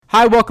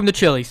Hi, welcome to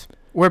Chili's.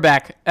 We're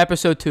back.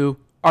 Episode 2.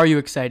 Are you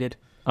excited?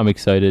 I'm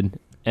excited.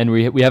 And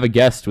we have a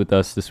guest with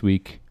us this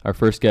week. Our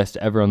first guest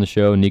ever on the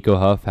show, Nico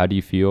Huff. How do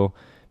you feel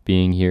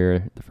being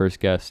here, the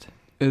first guest?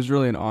 It is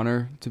really an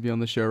honor to be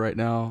on the show right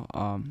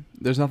now.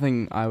 There's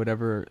nothing I would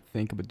ever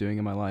think about doing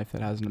in my life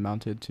that hasn't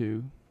amounted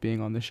to being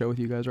on the show with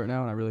you guys right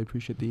now, and I really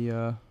appreciate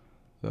the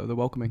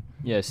welcoming.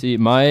 Yeah, see,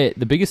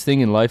 the biggest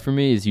thing in life for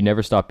me is you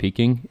never stop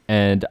peaking,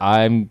 and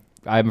I'm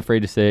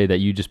afraid to say that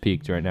you just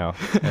peaked right now.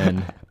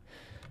 And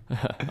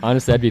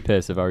honestly, I'd be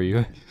pissed if I were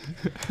you.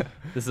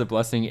 This is a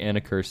blessing and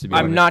a curse to be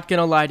honest. I'm not going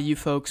to lie to you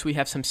folks. We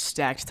have some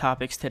stacked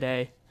topics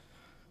today.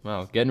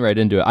 Wow, getting right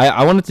into it.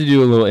 I wanted to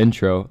do a little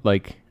intro,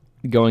 like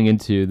going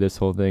into this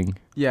whole thing.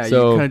 Yeah,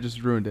 so, you kind of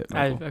just ruined it,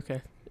 Michael.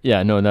 Okay.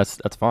 Yeah, no, that's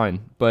fine.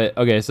 But,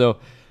 okay, so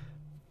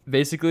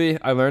basically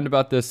I learned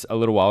about this a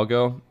little while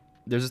ago.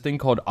 There's this thing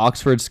called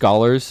Oxford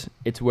Scholars.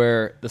 It's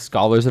where the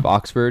scholars of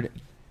Oxford,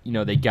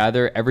 they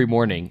gather every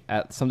morning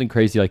at something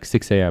crazy like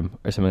 6 a.m.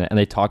 or something like that, and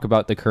they talk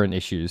about the current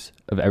issues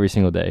of every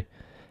single day.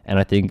 And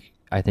I think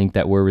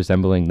that we're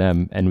resembling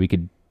them, and we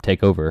could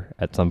take over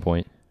at some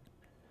point.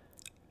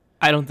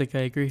 I don't think I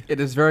agree. It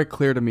is very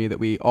clear to me that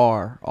we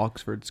are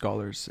Oxford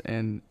scholars,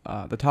 and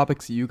the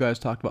topics that you guys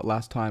talked about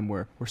last time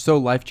were so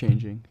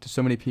life-changing to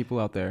so many people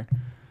out there,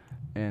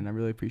 and I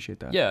really appreciate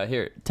that. Yeah,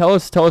 here. Tell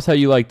us how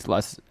you liked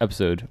last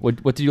episode.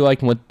 What did you like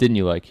and what didn't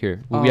you like?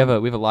 Here. We have a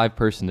live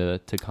person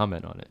to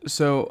comment on it.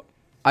 So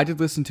I did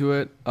listen to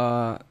it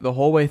the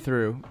whole way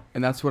through,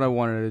 and that's what I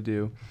wanted to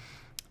do.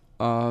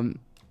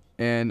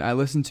 And I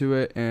listened to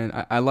it, and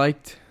I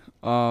liked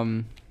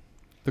the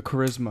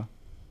charisma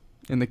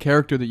and the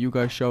character that you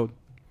guys showed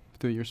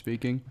through your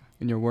speaking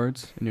and your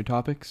words and your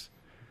topics.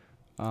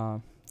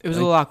 It was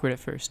a little awkward at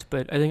first,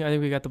 but I think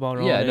we got the ball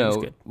rolling. Yeah, no, it was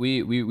good.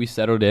 we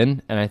settled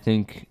in, and I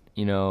think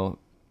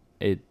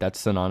that's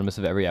synonymous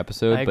of every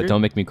episode. I agree. But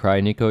don't make me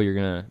cry, Nico.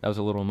 That was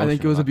a little emotional. I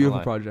think it was a not gonna beautiful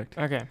lie. project.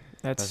 Okay,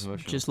 that's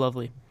just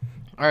lovely.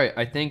 All right,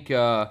 I think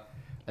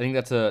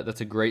that's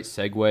a great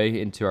segue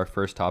into our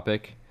first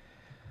topic,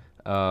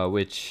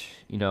 which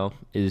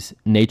is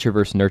nature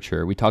versus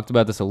nurture. We talked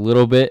about this a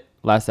little bit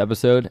last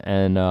episode,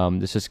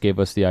 and this just gave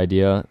us the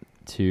idea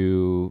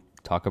to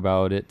talk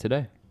about it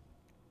today.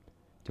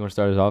 Do you want to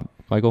start us off,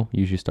 Michael? You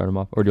usually start them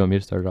off, or do you want me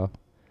to start it off?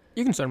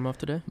 You can start them off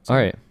today. All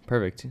right,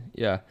 perfect.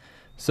 Yeah.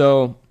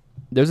 So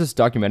there's this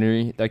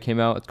documentary that came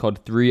out. It's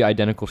called 3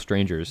 Identical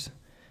Strangers.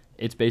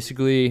 It's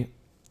basically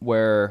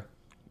where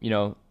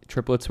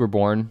triplets were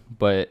born,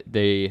 but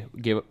they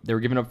were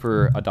given up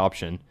for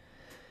adoption,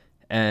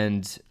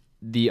 and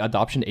the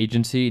adoption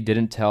agency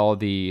didn't tell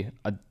the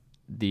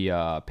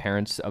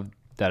parents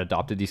that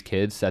adopted these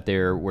kids that they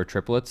were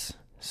triplets.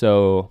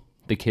 So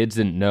the kids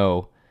didn't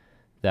know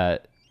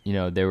that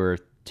there were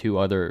 2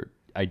 other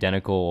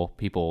identical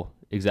people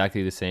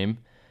exactly the same,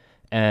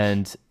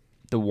 and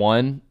the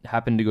one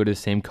happened to go to the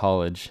same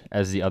college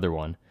as the other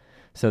one.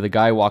 So the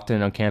guy walked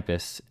in on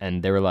campus,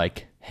 and they were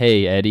like,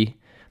 "Hey, Eddie,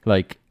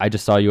 like I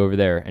just saw you over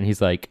there," and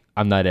he's like,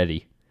 "I'm not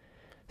Eddie."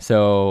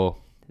 So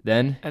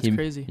then That's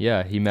crazy.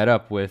 Yeah, he met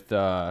up with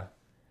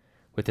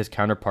his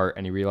counterpart,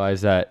 and he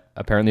realized that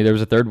apparently there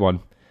was a third one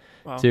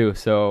too.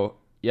 So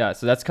yeah,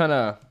 so that's kind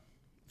of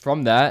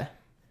from that.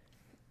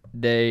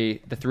 The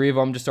 3 of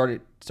them just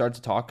started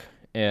to talk,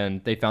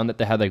 and they found that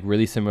they had like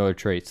really similar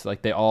traits.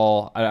 Like they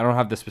all, I don't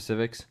have the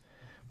specifics,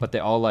 but they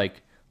all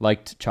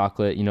liked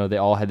chocolate. They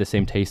all had the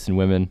same taste in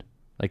women,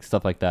 like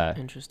stuff like that.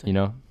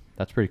 Interesting.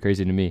 That's pretty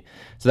crazy to me.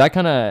 So that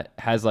kind of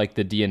has like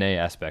the DNA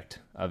aspect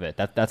of it.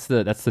 That's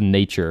the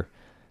nature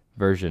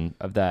version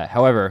of that.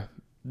 However,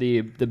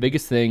 the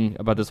biggest thing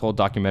about this whole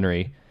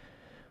documentary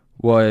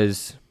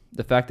was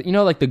the fact that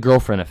like the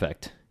girlfriend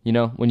effect.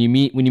 When you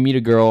meet a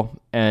girl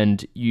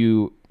and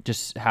you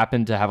just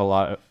happen to have a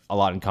lot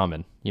in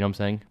common. You know what I'm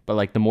saying? But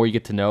like the more you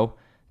get to know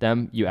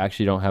them, you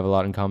actually don't have a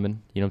lot in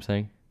common. You know what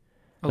I'm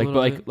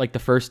saying? Like the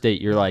first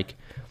date, you're like,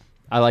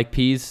 I like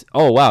peas.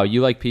 Oh wow,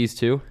 you like peas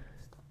too?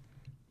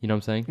 You know what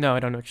I'm saying? No, I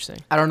don't know what you're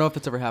saying. I don't know if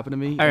it's ever happened to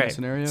me in this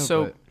scenario.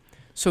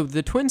 So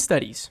the twin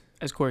studies,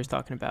 as Corey's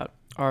talking about,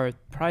 are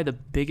probably the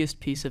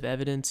biggest piece of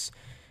evidence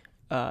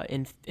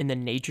in the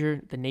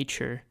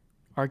nature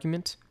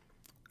argument.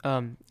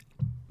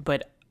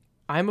 But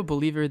I'm a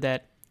believer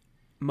that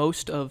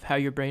most of how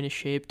your brain is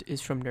shaped is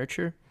from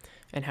nurture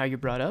and how you're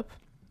brought up.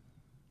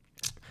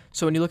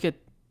 So when you look at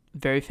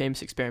very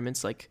famous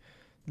experiments like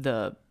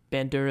the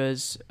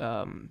Bandura's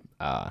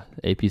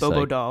AP Bobo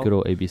Psych, doll good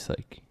old AB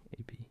Psych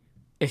AP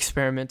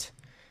experiment,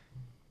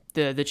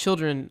 the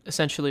children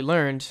essentially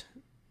learned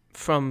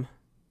from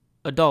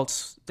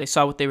adults. They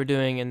saw what they were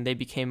doing and they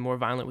became more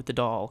violent with the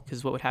doll,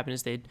 because what would happen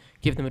is they'd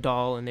give them a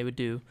doll and they would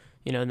do,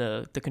 in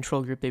the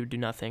control group, they would do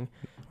nothing,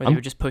 or they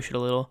would just push it a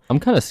little.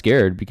 I'm kind of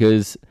scared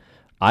because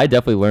I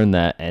definitely learned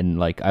that, and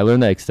like I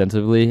learned that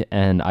extensively,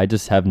 and I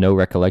just have no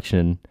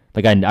recollection.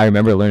 Like I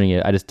remember learning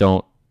it, I just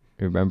don't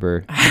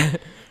remember.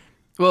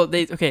 Well,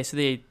 they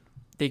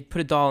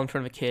put a doll in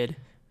front of a kid,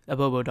 a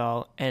Bobo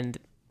doll, and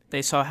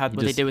they saw what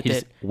they did with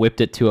it.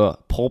 Whipped it to a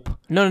pulp.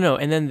 No.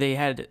 And then they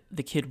had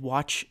the kid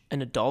watch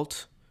an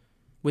adult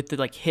with the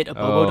like hit a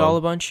Bobo doll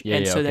a bunch, yeah,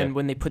 and yeah, so okay. then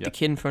when they put the Yeah.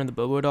 kid in front of the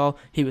Bobo doll,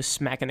 he was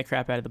smacking the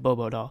crap out of the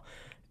Bobo doll,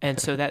 and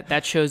so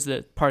that shows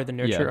that part of the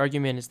nurture Yeah.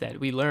 argument is that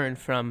we learn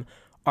from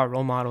our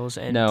role models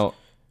and Now,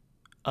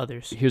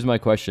 others. here's my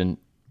question: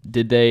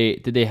 Did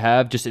they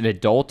have just an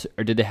adult,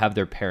 or did they have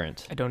their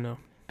parent? I don't know.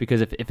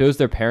 Because if it was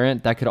their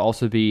parent, that could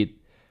also be.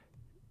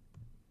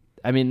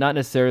 I mean, not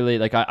necessarily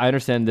like I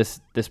understand this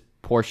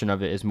portion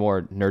of it is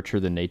more nurture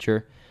than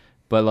nature,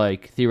 but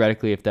like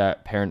theoretically, if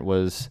that parent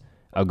was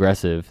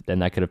aggressive, then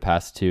that could have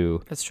passed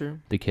to That's true.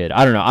 the kid.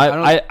 I don't know.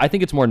 don't- I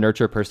think it's more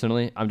nurture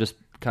personally. I'm just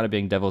kind of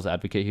being devil's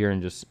advocate here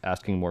and just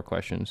asking more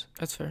questions.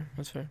 That's fair.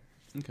 That's fair.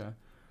 Okay.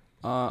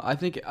 I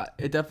think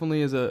it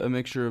definitely is a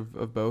mixture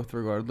of both,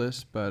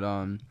 regardless. But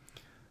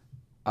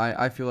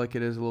I feel like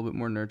it is a little bit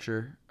more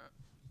nurture,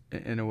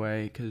 in a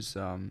way, because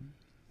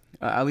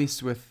at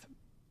least with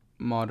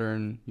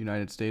modern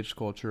United States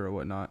culture or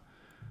whatnot,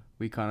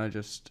 we kind of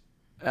just.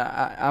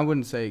 I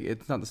wouldn't say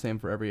it's not the same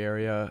for every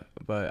area,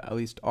 but at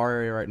least our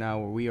area right now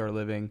where we are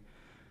living,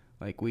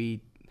 like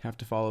we have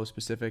to follow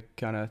specific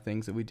kind of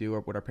things that we do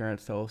or what our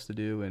parents tell us to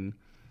do, and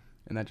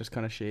that just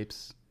kind of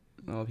shapes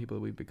all the people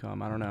that we've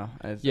become. I don't know.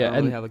 I don't really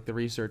and have like the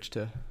research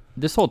to.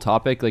 this whole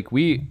topic, like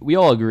we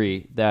all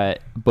agree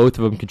that both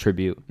of them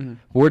contribute. Mm-hmm.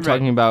 We're Right.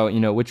 talking about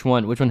which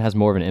one has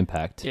more of an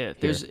impact. Yeah.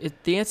 here.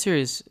 The answer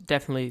is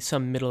definitely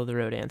some middle of the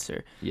road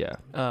answer. Yeah.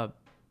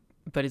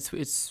 But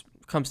it's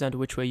comes down to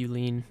which way you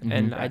lean, Mhm.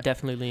 and I Right.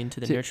 definitely lean to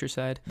the See, nurture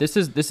side. This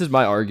is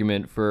my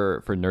argument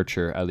for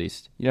nurture, at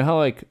least. You know how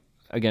like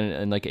again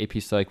in like AP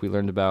Psych we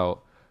learned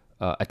about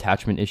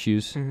attachment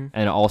issues, Mhm.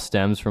 and it all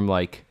stems from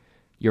like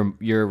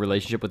your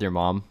relationship with your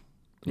mom.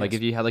 Like Yes.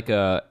 if you had like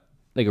a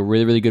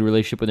really really good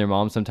relationship with your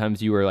mom,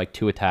 sometimes you were like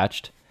too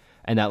attached,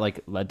 and that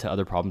like led to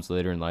other problems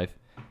later in life.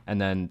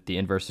 And then the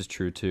inverse is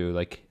true too.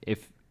 Like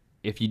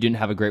if you didn't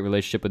have a great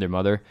relationship with your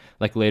mother,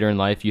 like later in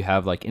life you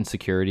have like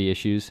insecurity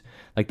issues.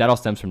 Like that all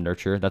stems from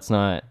nurture. That's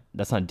not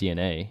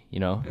DNA,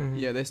 you know? Mhm.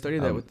 Yeah, they studied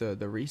that Um, with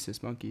the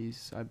rhesus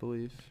monkeys, I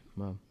believe,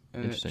 Wow.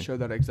 and it Interesting. showed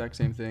that exact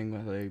same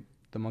thing. Where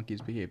the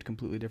monkeys behaved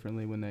completely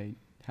differently when they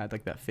had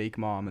like that fake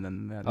mom, and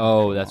then they had an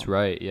Oh, actual that's mom.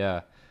 right.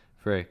 Yeah.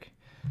 Frick.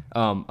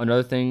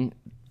 Another thing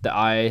that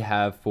I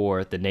have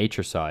for the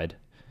nature side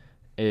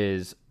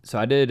is so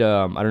I did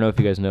I don't know if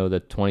you guys know the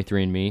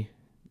 23andMe,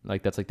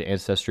 like that's like the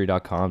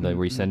ancestry.com that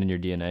where you Mhm. send in your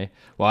DNA.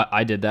 Well,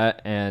 I did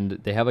that, and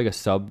they have like a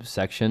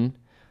subsection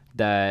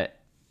that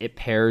it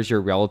pairs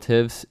your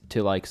relatives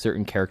to like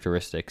certain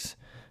characteristics.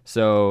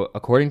 So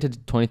according to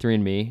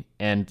 23andMe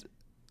and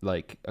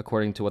like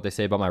according to what they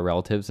say about my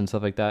relatives and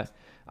stuff like that,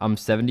 I'm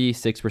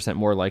 76%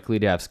 more likely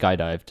to have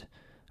skydived.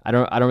 I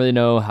don't really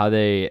know how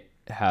they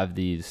have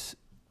these,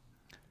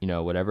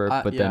 whatever.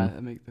 But yeah,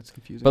 then, that's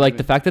confusing. but to like me.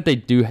 the fact that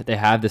they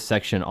have this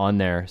section on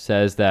there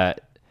says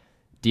that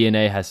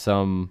DNA has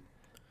some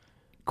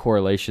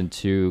correlation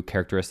to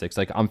characteristics.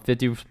 Like I'm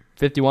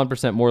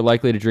 51% more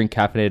likely to drink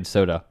caffeinated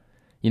soda.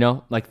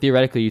 Like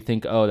theoretically you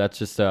think, oh, that's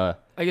just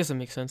I guess that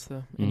makes sense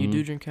though. And you Mhm.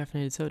 do drink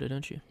caffeinated soda,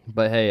 don't you?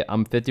 but hey,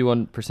 I'm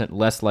 51%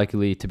 less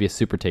likely to be a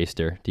super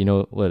taster. Do you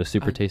know what a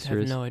super taster I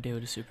have is? no idea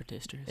what a super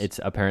taster is. It's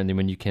apparently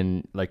when you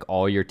can like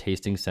all your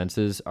tasting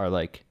senses are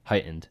like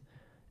heightened.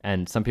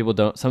 And some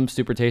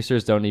super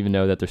tasters don't even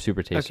know that they're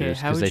super tasters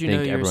okay. How because would they you know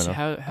think yours?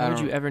 everyone else. How I would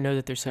you don't- ever know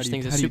that there's such how do you-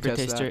 things as how do you super test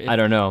that? taster? If I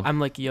don't know. I'm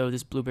like, yo,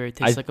 this blueberry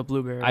tastes I- like a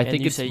blueberry, I and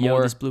think you it's say, yo,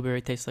 more- this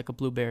blueberry tastes like a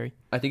blueberry.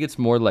 I think it's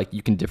more like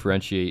you can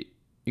differentiate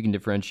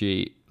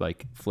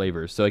like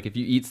flavors. So like if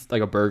you eat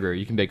like a burger,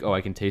 you can be like, oh,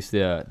 I can taste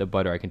the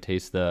butter, I can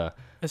taste the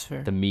That's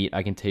fair. meat,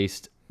 I can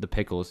taste the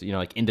pickles,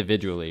 like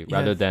individually You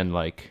rather have- than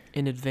like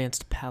An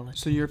advanced palate.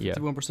 So you're Yeah.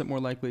 51%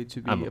 more likely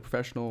to be I'm- a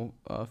professional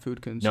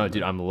food consumer. no,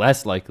 dude, I'm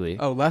less likely.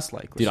 Oh, less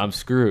likely. Dude, I'm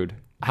screwed.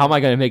 How am I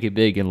gonna make it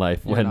big in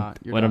life You're when not-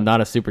 you're I'm not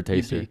a super You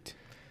taster? peaked.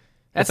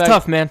 That's fact-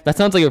 tough, man. That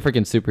sounds like a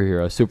freaking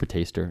superhero, super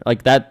taster.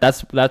 Like that's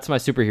my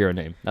superhero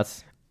name.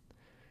 That's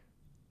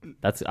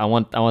I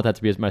want that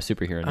to be my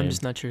superhero I'm name.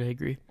 just not sure I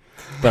agree.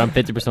 But I'm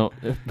 50%.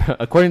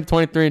 According to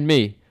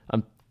 23andMe,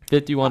 I'm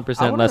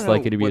 51% I wanna less know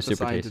likely to be a what the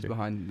super science is taster.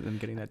 behind them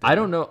getting that. I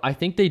data. don't know. I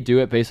think they do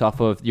it based off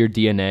of your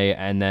DNA,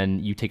 and then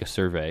you take a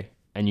survey,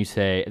 and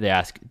they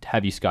ask,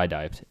 have you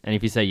skydived? And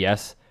if you say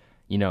yes,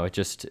 it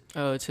just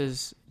Oh, it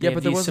says Yeah, yeah,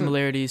 but there these wasn't-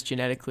 similarities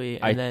genetically,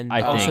 and I- then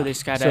I also think- they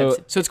skydived. so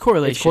So it's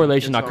correlation. it's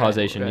correlation, not It's all right.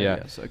 causation. Okay, Yeah,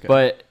 yes, okay.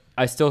 but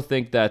I still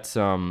think that's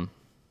an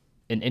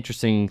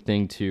interesting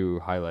thing to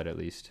highlight at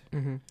least.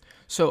 hmm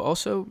So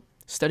also,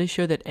 studies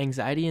show that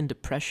anxiety and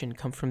depression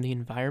come from the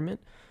environment.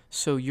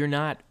 So you're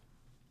not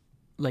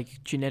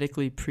like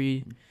genetically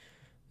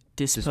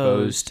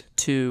predisposed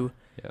to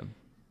Yeah.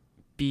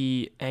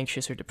 be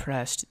anxious or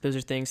depressed. Those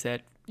are things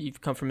that you've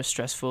come from a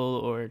stressful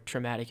or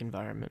traumatic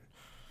environment.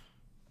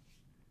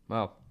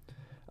 Wow.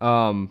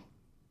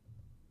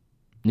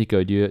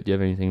 Nico, do you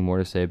have anything more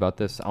to say about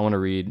this? I want to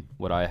read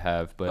what I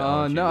have, but I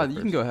want you to no, go you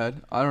can first. go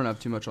ahead. I don't have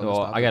too much on this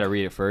Well, topic. I gotta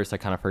read it first. I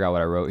kind of forgot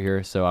what I wrote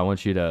here, so I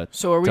want you to.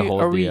 So are To we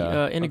hold are we the,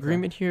 in okay.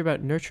 agreement here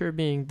about nurture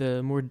being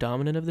the more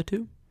dominant of the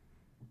two?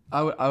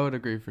 I would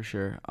agree for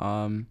sure.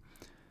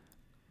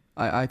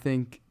 I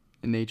think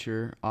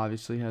nature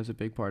obviously has a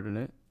big part in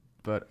it.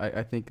 but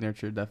I think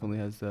nurture definitely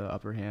has the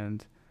upper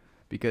hand,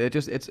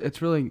 because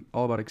it's really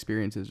all about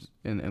experiences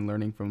and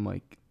learning from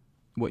like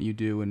what you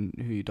do and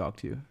who you talk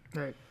to.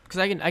 Right. Because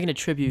I can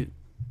attribute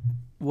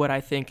what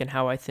I think and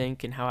how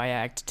I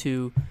act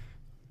to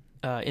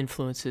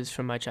influences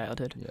from my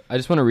childhood. Yeah. I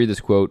just want to read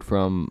this quote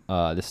from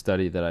the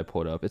study that I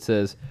pulled up. It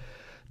says,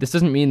 "This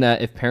doesn't mean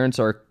that if parents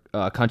are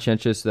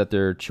conscientious that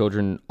their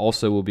children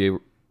also will be,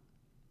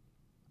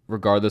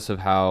 regardless of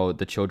how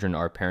the children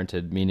are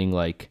parented." Meaning,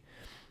 like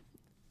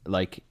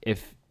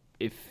if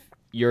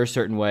you're a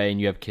certain way and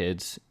you have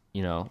kids,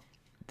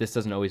 this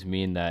doesn't always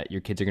mean that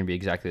your kids are going to be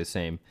exactly the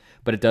same,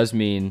 but it does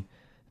mean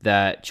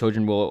that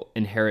children will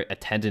inherit a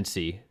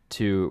tendency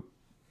to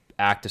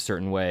act a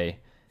certain way,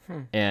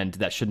 and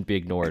that shouldn't be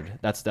ignored.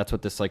 That's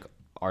what this like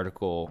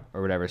article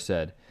or whatever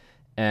said,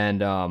 and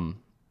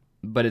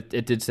but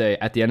it did say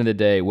at the end of the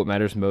day, what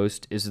matters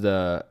most is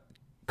the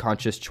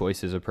conscious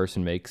choices a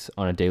person makes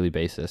on a daily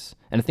basis,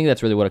 and I think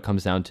that's really what it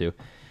comes down to.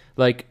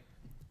 Like,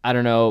 I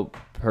don't know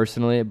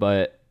personally,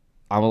 but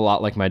I'm a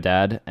lot like my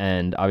dad,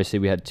 and obviously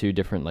we had two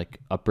different like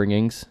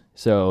upbringings,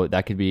 so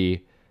that could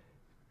be.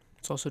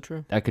 It's also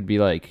true. That could be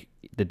like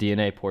the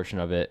DNA portion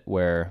of it,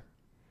 where,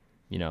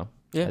 I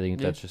think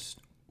that's just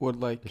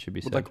it should be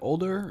would said. like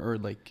older, or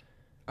like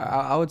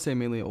I would say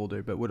mainly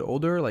older, but would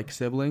older like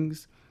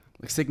siblings,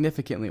 like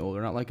significantly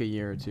older, not like a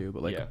year or two,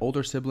 but like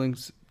older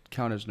siblings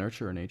count as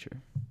nurture or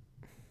nature?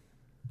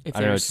 If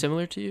they're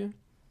similar to you,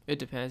 it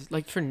depends.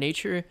 Like for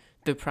nature,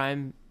 the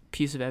prime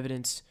piece of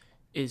evidence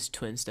is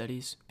twin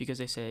studies, because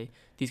they say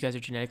these guys are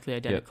genetically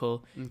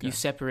identical. Yep. Okay. You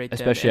separate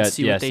them and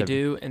see what they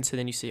do, and so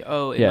then you see,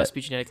 it must be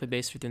genetically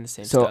based within the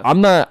same stuff. So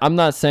I'm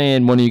not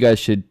saying one of you guys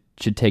should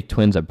take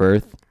twins at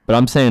birth, but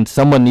I'm saying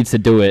someone needs to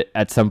do it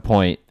at some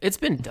point. It's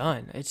been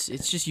done. It's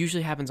just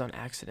usually happens on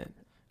accident.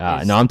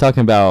 No, I'm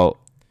talking about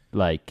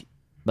like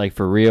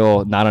for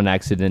real, not on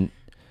accident.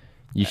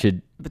 You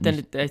should. But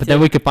then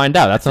we could find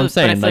out. That's what I'm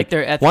saying. I feel like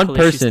there are ethical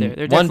issues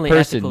there. One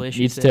person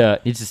needs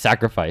to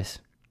sacrifice.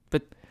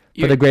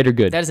 For the greater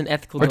good. That is an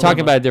ethical We're dilemma.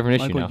 talking about a different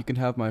issue Michael, now. You can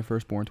have my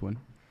firstborn twin.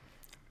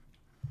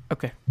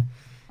 Okay.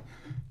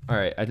 All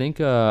right. I think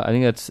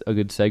that's a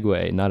good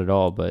segue. Not at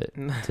all, but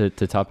to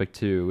topic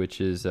 2,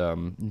 which is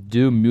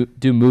do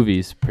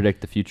movies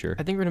predict the future?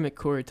 I think we're gonna make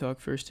Corey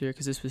talk first here,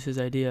 because this was his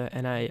idea,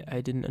 and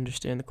I didn't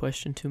understand the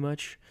question too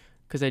much,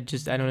 because I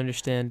don't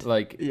understand.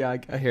 Like, yeah.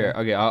 Here.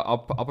 Okay. I'll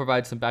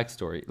provide some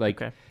backstory.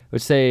 Like, okay.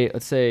 let's say.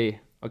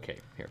 Okay.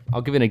 Here.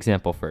 I'll give an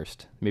example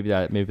first. Maybe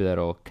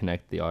that'll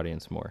connect the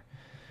audience more.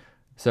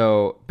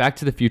 So, Back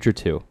to the Future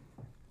 2.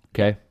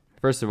 Okay?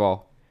 First of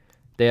all,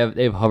 they have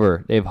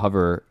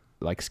hover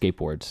like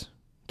skateboards.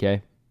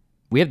 Okay?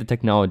 We have the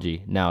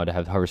technology now to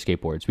have hover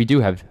skateboards. We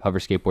do have hover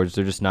skateboards.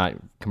 They're just not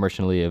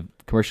commercially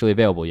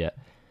available yet.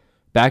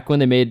 Back when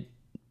they made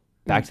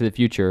Back to the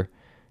Future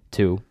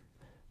 2,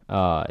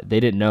 they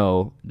didn't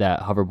know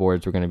that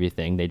hoverboards were going to be a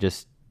thing. They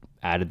just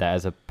added that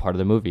as a part of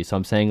the movie. So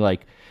I'm saying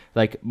like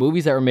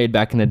movies that were made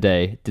back in the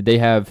day, did they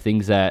have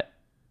things that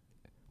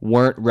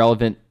weren't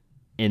relevant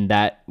in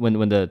that when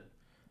the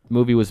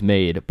movie was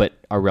made, but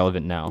are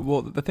relevant now?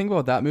 Well, the thing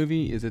about that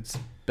movie is it's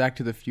Back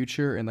to the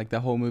Future, and like that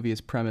whole movie is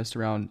premised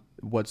around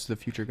what's the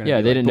future going to be.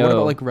 Yeah, they didn't know. What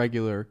about like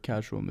regular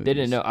casual movies? They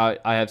didn't know.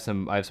 I have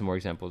some more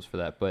examples for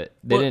that, but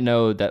they didn't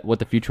know that what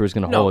the future was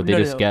going to hold. They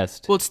just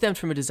guessed. Well, it stemmed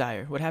from a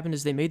desire. What happened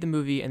is they made the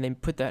movie and they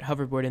put that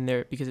hoverboard in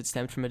there because it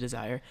stemmed from a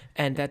desire,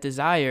 and that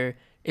desire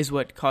is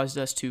what caused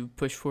us to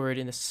push forward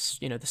in the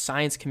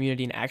science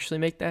community and actually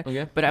make that.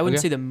 Okay. But I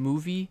wouldn't say the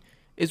movie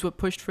is what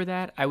pushed for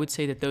that. I would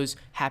say that those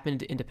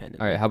happened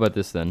independently. All right, how about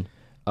this then?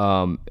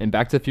 In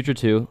Back to the Future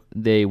 2,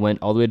 they went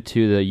all the way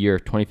to the year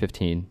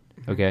 2015.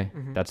 Okay,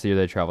 that's the year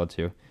they traveled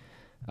to,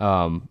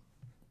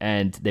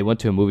 and they went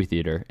to a movie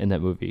theater in that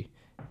movie.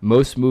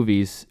 Most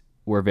movies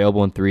were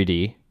available in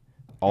 3D.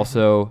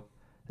 Also,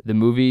 the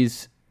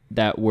movies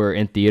that were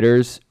in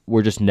theaters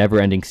were just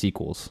never-ending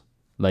sequels.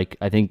 Like,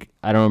 I don't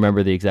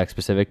remember the exact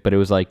specific, but it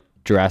was like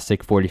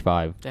Jurassic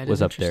 45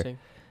 was up there.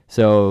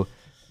 So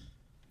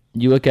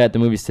you look at the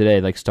movies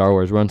today, like Star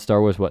Wars. We're on Star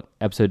Wars, what,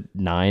 episode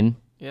 9,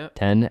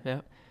 10?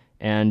 Yeah.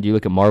 And you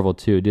look at Marvel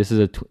too. This is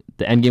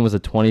the Endgame was a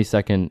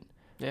 20-second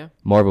Yeah.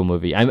 Marvel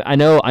movie. I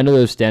know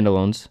those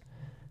standalones,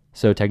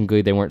 so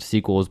technically they weren't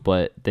sequels,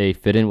 but they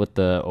fit in with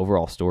the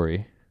overall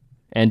story.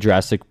 And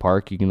Jurassic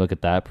Park, you can look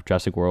at that.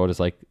 Jurassic World is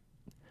like,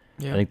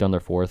 I think they're on their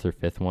 4th or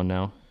 5th one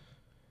now.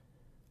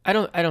 I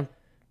don't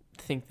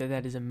think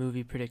that is a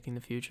movie predicting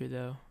the future,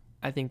 though.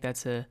 I think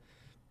that's you're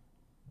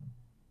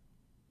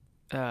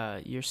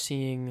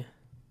seeing.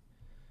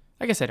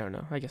 I guess I don't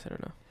know.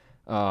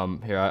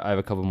 Here I have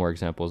a couple more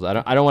examples. I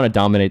don't want to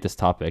dominate this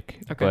topic,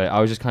 okay, but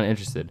I was just kind of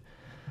interested.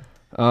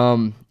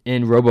 In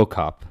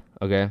RoboCop,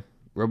 okay,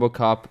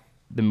 RoboCop,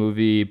 the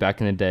movie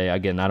back in the day.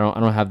 Again, I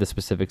don't have the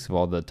specifics of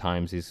all the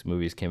times these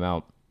movies came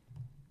out,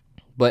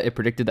 but it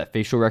predicted that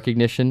facial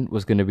recognition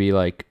was going to be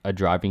like a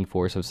driving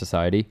force of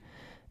society,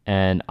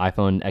 and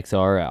iPhone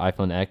XR,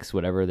 iPhone X,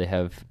 whatever, they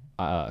have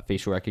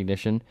facial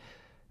recognition.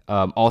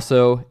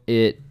 Also,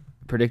 it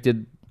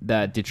predicted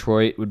that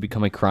Detroit would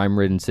become a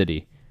crime-ridden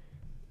city.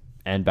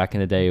 And back in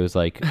the day, it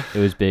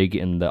was big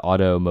in the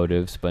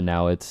automotives, but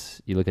now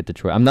you look at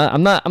Detroit. I'm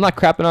not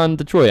crapping on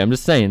Detroit. I'm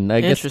just saying,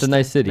 I guess it's a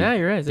nice city. Yeah,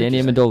 you're right.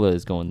 Danny Amendola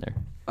is going there.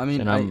 I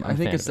mean, And I I'm think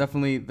fan it's of it.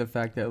 definitely the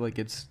fact that like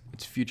it's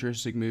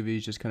futuristic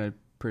movies, just kind of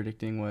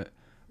predicting what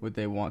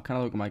they want. Kind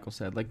of like what Michael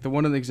said. Like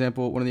one of the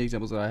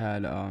examples that I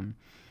had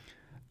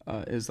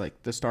is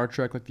like the Star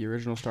Trek, like the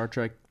original Star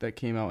Trek that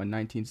came out in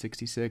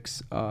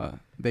 1966.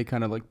 They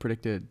kind of like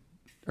predicted,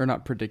 or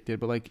not predicted,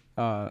 but like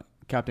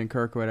Captain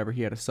Kirk or whatever,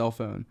 he had a cell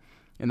phone.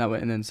 And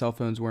then cell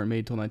phones weren't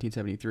made till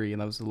 1973,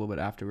 and that was a little bit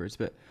afterwards.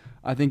 But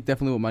I think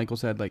definitely what Michael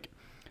said, like,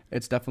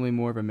 it's definitely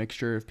more of a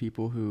mixture of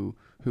people who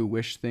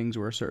wish things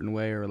were a certain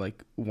way or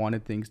like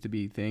wanted things to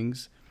be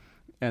things,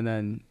 and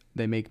then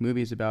they make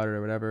movies about it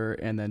or whatever,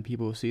 and then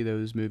people see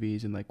those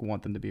movies and like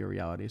want them to be a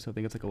reality. So I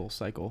think it's like a little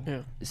cycle.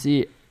 Yeah.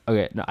 See,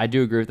 okay, no, I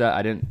do agree with that.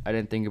 I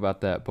didn't think about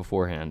that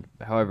beforehand.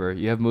 However,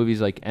 you have movies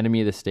like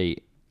Enemy of the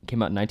State,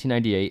 came out in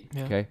 1998.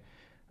 Yeah. Okay,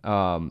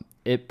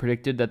 it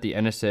predicted that the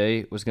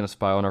NSA was going to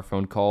spy on our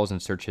phone calls and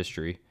search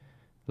history.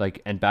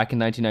 Like, and back in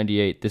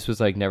 1998, this was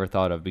like never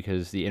thought of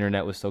because the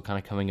internet was still kind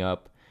of coming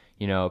up.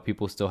 You know,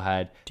 people still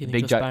had Do you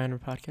think they'll spy on our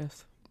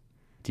podcast?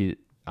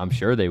 I'm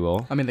sure they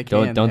will. I mean, they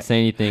can. Don't say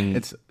anything.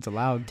 It's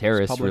allowed.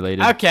 Terrorist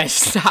related. Okay,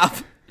 stop.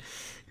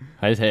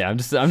 Hey, I'm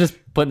just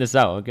putting this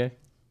out. Okay,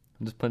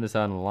 I'm just putting this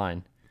out on the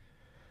line.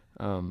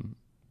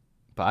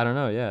 But I don't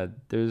know. Yeah,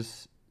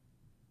 there's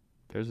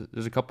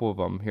a couple of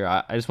them here.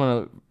 I just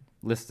want to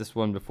list this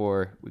one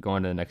before we go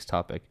on to the next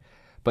topic.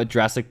 But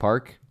Jurassic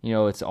Park, you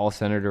know, it's all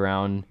centered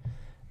around,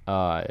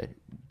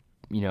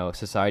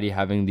 society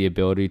having the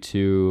ability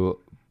to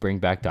bring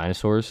back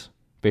dinosaurs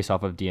based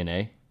off of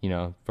DNA, you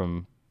know,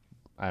 from,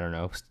 I don't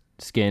know,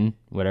 skin,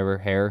 whatever,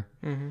 hair.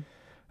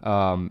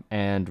 Mm-hmm.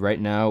 And right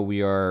now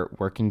we are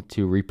working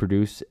to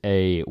reproduce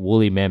a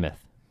woolly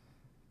mammoth.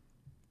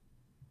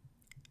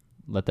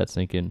 Let that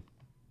sink in.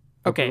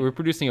 Okay. We're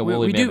producing a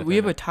woolly mammoth. We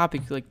have a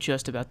topic like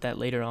just about that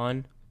later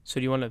on. So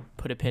do you want to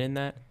put a pin in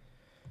that?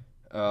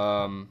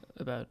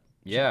 About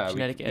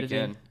genetic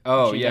editing. Can.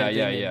 Oh, gene yeah,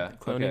 editing and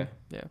cloning. Okay.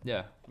 Yeah.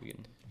 Yeah, we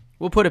can.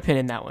 We'll put a pin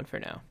in that one for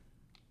now.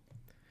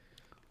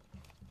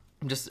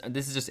 This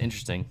is just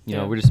interesting. You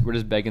Yeah. know, we're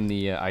just begging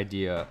the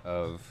idea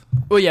of.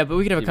 Well, yeah, but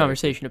we could have a See what-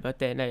 conversation about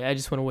that. And I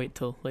just want to wait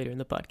till later in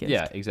the podcast.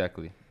 Yeah,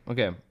 exactly.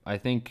 Okay, I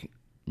think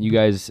you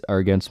guys are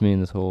against me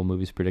in this whole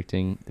movies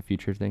predicting the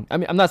future thing. I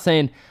mean, I'm not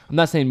saying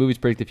movies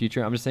predict the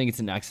future. I'm just saying it's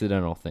an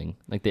accidental thing.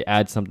 Like they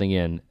add something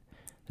in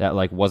that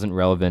like wasn't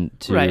relevant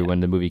to Right. when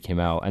the movie came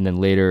out, and then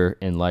later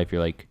in life you're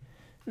like,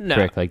 No.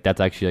 frick, like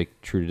that's actually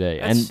like true today,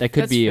 and that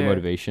could That's be a fair.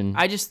 motivation.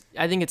 I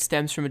think it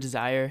stems from a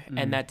desire,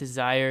 Mhm. and that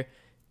desire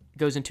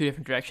goes in two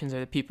different directions. Are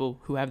the people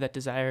who have that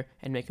desire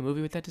and make a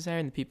movie with that desire,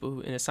 and the people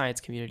who, in the science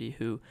community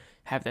who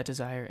have that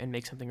desire and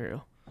make something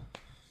real.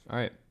 All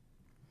right.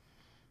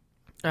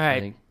 All I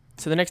right. think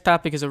So the next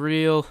topic is a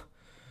real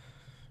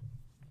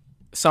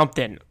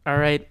something. All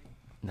right.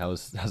 that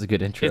was a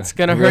good intro. It's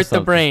gonna Real hurt the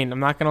something. brain. I'm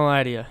not gonna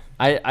lie to you.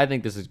 I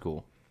think this is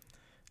cool.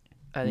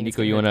 I think it's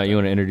Nico, gonna you hurt the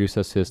wanna brain. introduce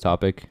us to this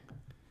topic?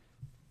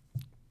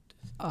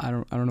 I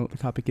don't know what the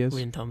topic is.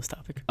 We didn't tell him this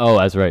topic. Oh,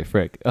 that's right,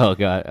 frick. Oh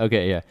god.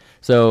 Okay, yeah.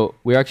 So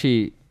we're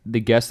actually the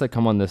guests that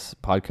come on this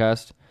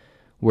podcast.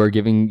 We're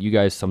giving you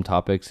guys some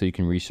topics so you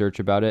can research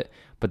about it,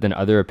 but then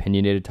other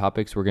opinionated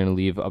topics we're gonna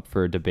leave up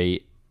for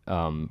debate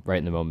right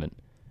in the moment.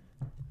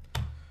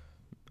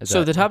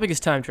 So the topic is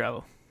time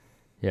travel.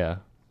 Yeah,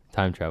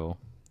 time travel.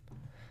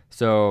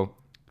 So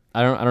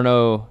I don't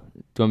know.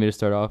 Do you want me to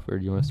start off, or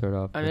do you want to start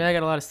off? I mean, I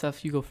got a lot of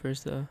stuff. You go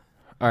first, though.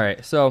 All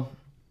right. So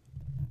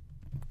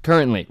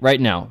currently, right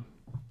now,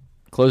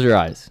 close your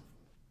eyes.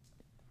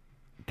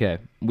 Okay,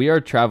 we are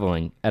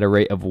traveling at a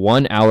rate of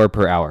 1 hour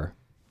per hour.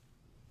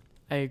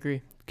 I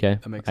agree. Okay,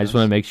 That makes I just sense.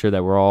 want to make sure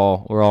that we're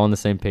all on the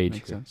same page.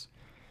 Makes sense.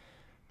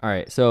 All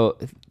right. So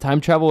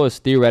time travel is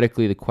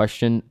theoretically the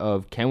question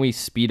of can we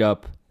speed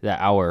up that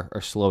hour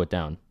or slow it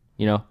down?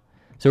 You know.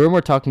 So we're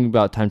more talking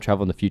about time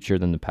travel in the future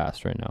than the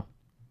past right now.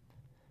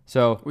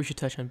 So We should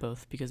touch on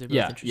both because they're both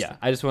yeah, interesting. yeah.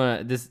 I just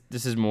want to.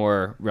 This is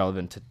more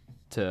relevant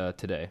to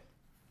today.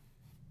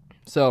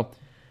 So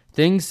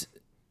things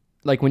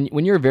like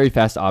when you're a very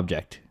fast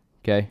object,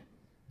 okay,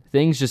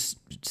 things just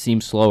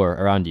seem slower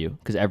around you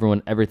because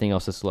everything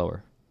else is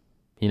slower.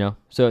 You know.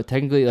 So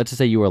technically, let's just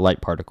say you were a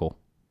light particle.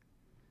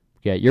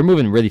 Okay, you're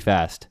moving really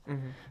fast.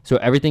 Mm-hmm. So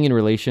everything in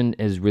relation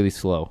is really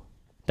slow.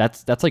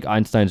 That's like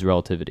Einstein's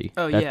relativity.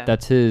 Oh, yeah.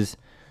 That's his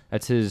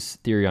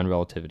theory on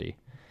relativity.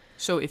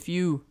 So if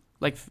you,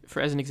 like,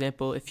 for as an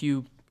example, if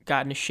you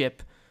got in a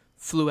ship,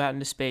 flew out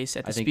into space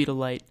at the speed of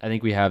light. I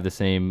think we have the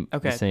same.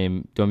 Okay. The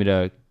same. Do you want me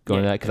to go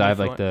into that? Because go I have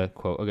for like the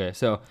quote. Okay.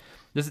 So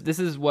this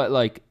is what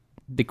like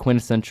the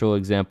quintessential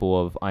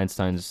example of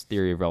Einstein's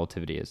theory of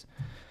relativity is.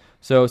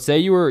 So say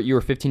you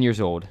were 15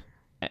 years old,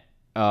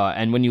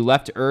 and when you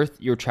left Earth,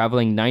 you were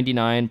traveling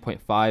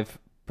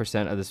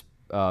 99.5% of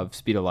the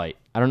speed of light.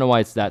 I don't know why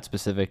it's that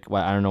specific.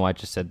 I don't know why I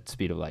just said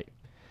speed of light.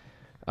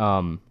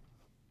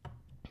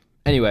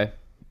 Anyway,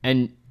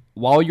 and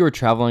while you were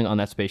traveling on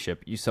that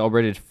spaceship, you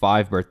celebrated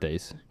 5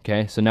 birthdays.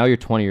 Okay, so now you're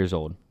 20 years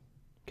old.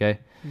 Okay,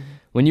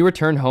 When you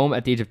return home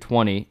at the age of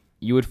 20,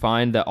 you would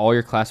find that all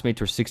your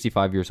classmates were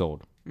 65 years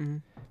old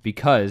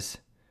because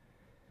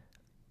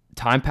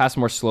time passed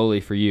more slowly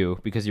for you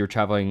because you were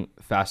traveling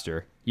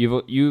faster.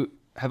 You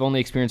have only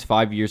experienced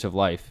 5 years of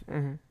life,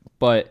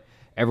 but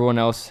everyone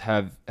else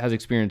has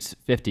experienced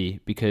 50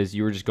 because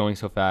you were just going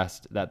so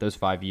fast that those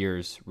 5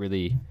 years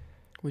really,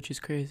 which is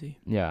crazy.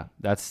 yeah,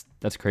 that's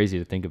crazy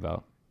to think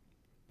about.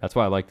 That's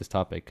why I like this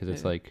topic, because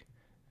it's like,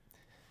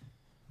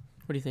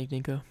 what do you think,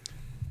 Nico?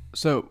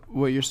 So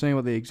what you're saying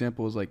about the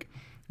example is like,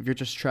 if you're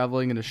just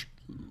traveling in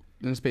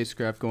a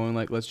spacecraft going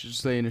like, let's just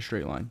say in a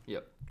straight line.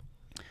 Yep.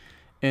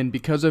 And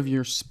because of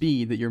your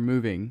speed that you're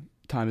moving,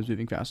 time is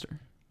moving faster.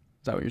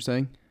 Is that what you're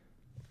saying?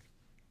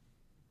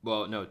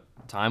 well, no,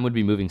 time would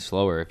be moving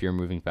slower if you're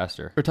moving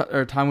faster.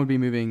 Or time would be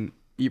moving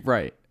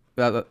right.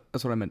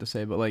 That's what I meant to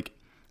say. But like,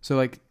 so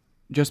like,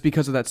 just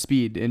because of that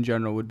speed in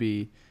general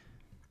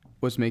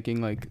was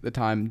making like the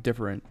time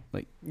different.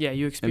 Like, Yeah,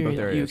 you experience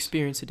areas.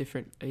 experience a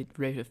different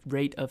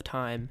rate of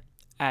time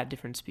at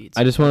different speeds.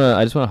 I just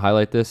wanna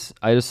highlight this.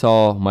 I just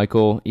saw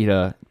Michael eat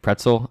a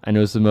pretzel, and it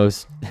was the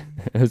most.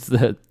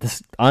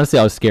 Honestly,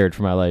 I was scared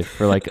for my life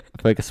for like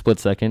a split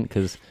second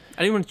because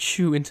I didn't want to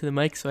chew into the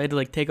mic, so I had to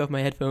like take off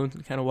my headphones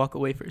and kind of walk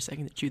away for a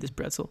second to chew this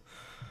pretzel.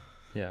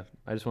 yeah,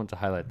 I just wanted to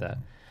highlight that.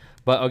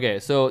 But okay,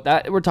 so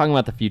that we're talking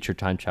about the future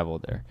time travel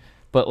there.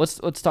 But let's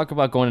talk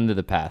about going into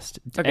the past.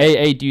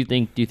 Okay. Do you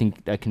think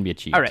that can be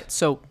achieved? All right,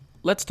 so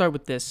let's start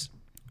with this.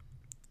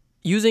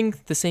 Using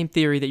the same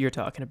theory that you're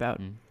talking about,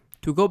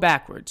 to go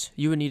backwards,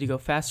 you would need to go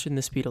faster than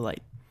the speed of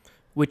light,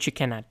 which you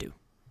cannot do.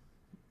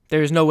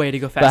 There is no way to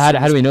go faster. But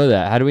how do we know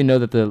that? How do we know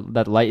that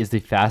that light is the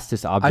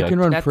fastest object? I can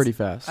run That's- pretty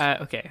fast.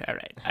 Okay, all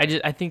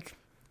right. I think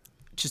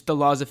just the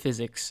laws of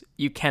physics,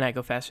 you cannot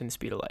go faster than the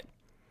speed of light.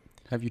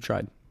 Have you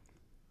tried?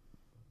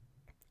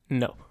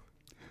 No.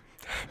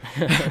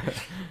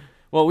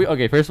 Well,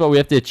 first of all, we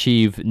have to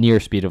achieve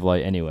near speed of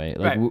light anyway.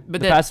 Like, Right, but the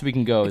then fastest we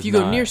can go If is you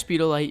go not- near speed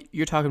of light,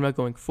 you're talking about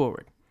going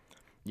forward.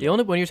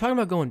 When you're talking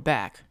about going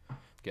back,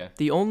 Okay.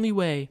 the only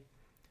way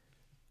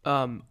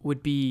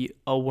would be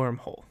a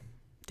wormhole.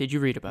 Did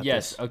you read about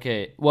Yes. this?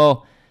 Okay.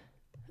 Well,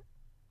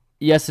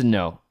 yes and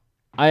no.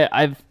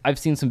 I've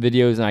seen some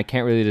videos and I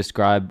can't really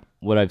describe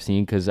what I've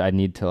seen because I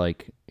need to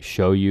like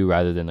show you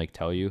rather than like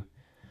tell you.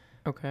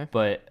 Okay.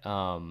 But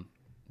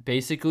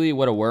basically,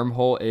 what a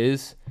wormhole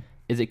is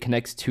it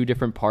connects two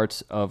different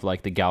parts of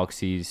like the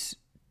galaxies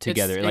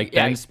together. It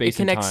bends space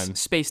it and connects time.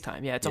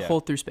 space-time. Yeah, it's a Yeah.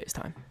 hole through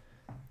space-time.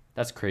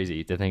 That's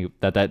crazy to think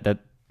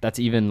that's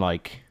even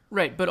like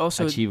Right, but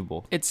also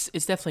achievable. it's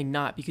definitely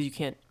not because you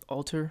can't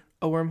alter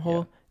a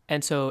wormhole.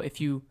 And so if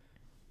you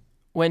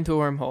went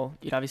through a wormhole,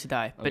 you'd obviously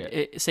die. But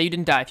Okay. say you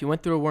didn't die. If you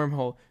went through a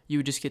wormhole, you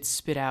would just get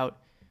spit out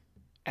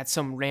at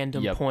some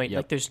random point.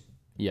 Yep.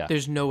 Like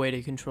there's no way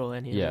to control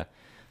any of Yeah. it.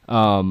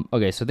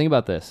 Okay, so think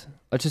about this.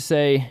 Let's just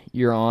say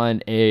you're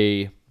on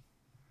a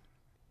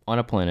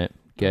planet,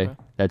 okay,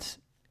 that's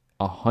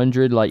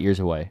 100 light years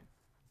away.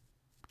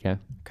 Okay.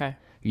 Okay.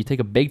 You take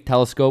a big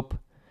telescope,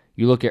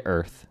 you look at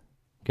Earth,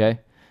 okay?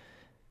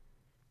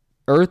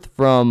 Earth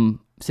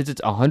since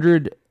it's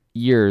 100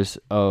 years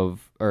or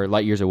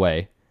light years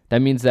away, that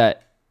means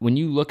that when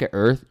you look at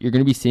Earth, you're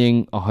going to be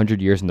seeing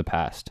 100 years in the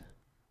past.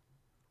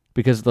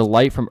 Because the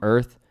light from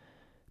Earth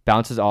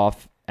bounces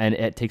off and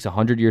it takes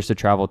 100 years to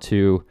travel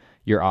to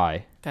your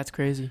eye. That's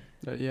crazy.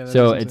 Yeah.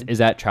 So is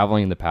that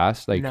traveling in the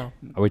past? Like, No.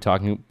 are we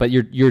talking? But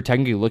you're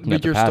technically looking But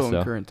at the you're past, still in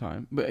though. current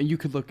time. But you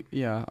could look.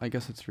 Yeah, I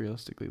guess it's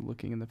realistically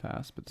looking in the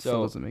past, but it still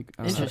So- doesn't make.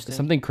 I don't know. Interesting.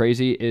 Something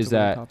crazy is It's a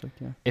weird that topic,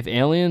 yeah. if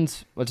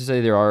aliens, let's just say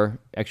there are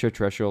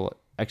extraterrestrial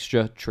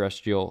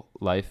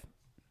life,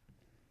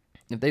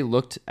 if they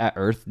looked at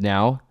Earth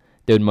now,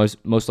 they would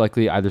most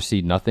likely either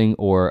see nothing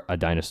or a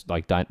dinosaur,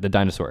 like the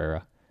dinosaur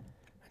era.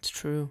 That's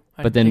true.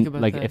 I But didn't think then,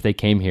 about like, that. if they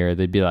came here,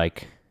 they'd be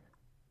like,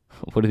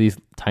 "What are these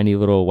tiny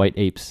little white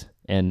apes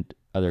and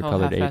other how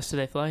colored fast apes?" do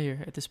they fly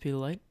here at the speed of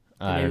light?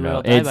 I Maybe don't we'll know.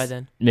 all die by It's-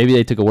 then. Maybe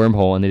they took a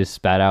wormhole and they just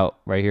spat out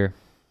right here.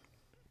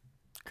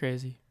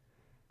 Crazy.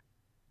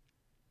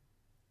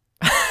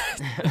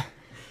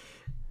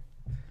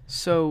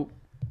 So,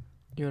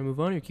 you want to move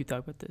on or keep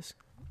talking about this?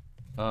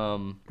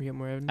 We got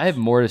more evidence. I have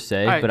more to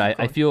say, All right, but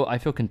keep I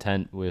feel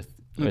content with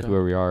Okay.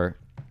 where we are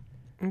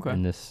Okay.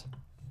 in this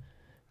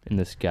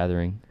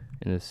gathering,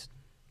 in this.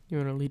 You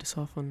want to lead us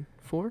off on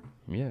 4?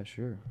 Yeah,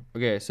 sure.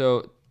 Okay,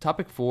 so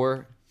topic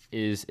 4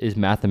 is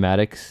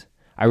mathematics.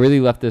 I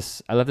left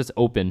this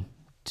open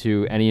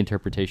to any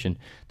interpretation.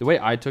 The way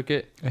I took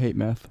it, I hate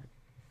math.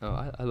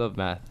 I love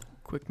math.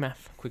 Quick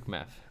math. Quick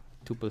math.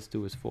 2 +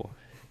 2 is 4.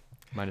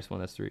 -1,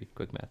 that's 3.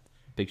 Quick math.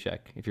 Big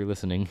Shack, if you're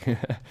listening.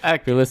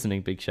 If you're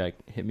listening, Big Shack,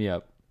 hit me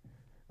up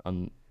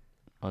on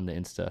the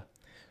Insta.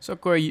 So,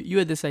 Corey, you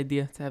had this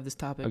idea to have this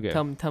topic. Okay.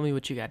 Tell me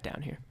what you got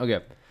down here. Okay,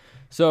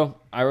 so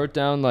I wrote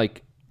down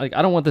like I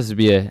don't want this to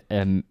be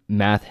a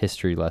math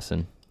history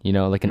lesson,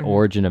 like an Mhm.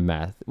 origin of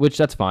math, which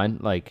that's fine,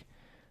 like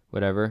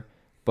whatever.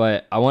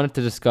 But I wanted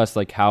to discuss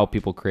like how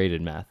people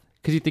created math,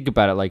 because you think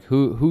about it, like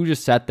who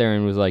just sat there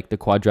and was like the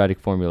quadratic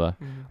formula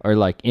Mhm. or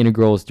like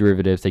integrals,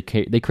 derivatives. They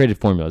created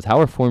formulas. How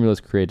are formulas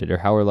created, or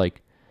how are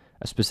like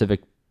a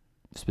specific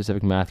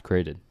math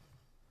created?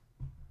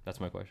 That's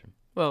my question.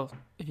 Well,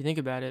 if you think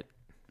about it,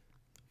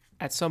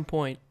 at some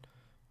point,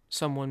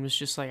 someone was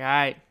just like, all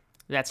right,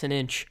 that's an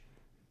inch.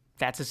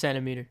 That's a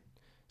centimeter.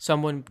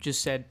 Someone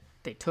just said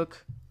they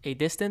took a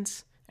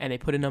distance and they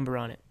put a number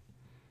on it.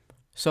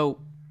 So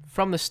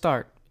from the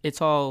start,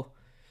 it's all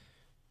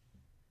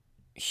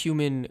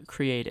human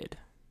created.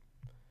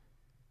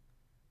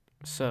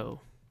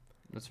 So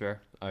That's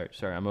fair. All right,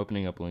 sorry, I'm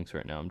opening up links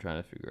right now. I'm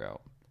trying to figure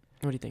out.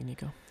 what do you think,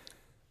 Nico?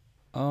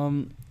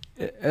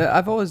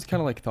 I've always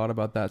kind of like thought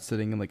about that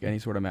sitting in like any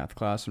sort of math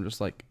class. I'm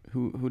just like,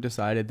 who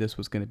decided this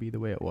was going to be the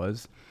way it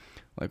was?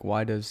 Like,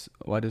 why does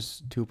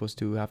 2 +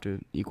 2 have to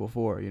equal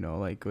 4? You know,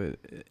 like,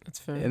 That's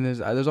fair. and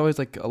there's always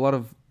like a lot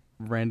of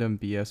random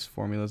BS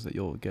formulas that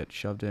you'll get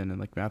shoved in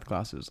like math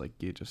classes. Like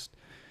you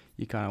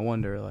kind of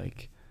wonder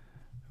like,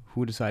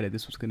 who decided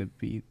this was going to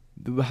be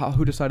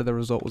who decided the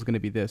result was going to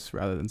be this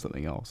rather than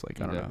something else? Like,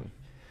 I don't know.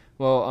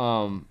 Well,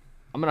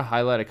 I'm gonna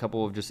highlight a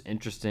couple of just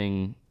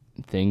interesting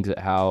things at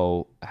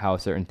how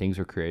certain things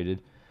were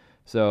created.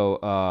 So,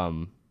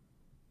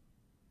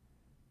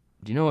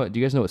 do you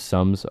guys know what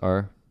sums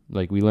are?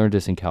 Like, we learned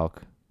this in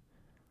calc,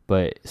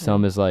 but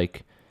sum is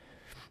like,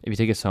 if you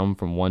take a sum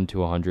from 1 to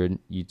 100,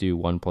 you do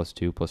 1 +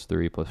 2 +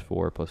 3 +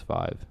 4 +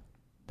 5,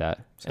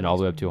 and all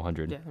the way up to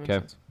 100. Yeah, that makes Okay.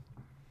 sense.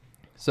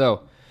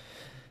 So,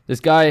 this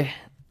guy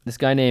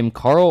named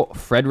Carl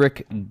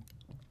Friedrich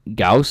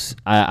Gauss.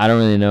 I don't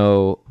really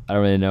know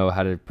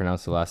how to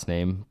pronounce the last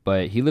name,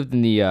 but he lived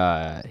in he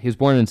was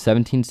born in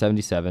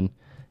 1777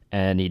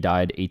 and he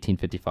died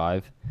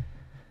 1855.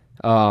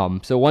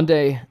 So one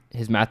day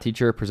his math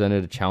teacher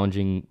presented a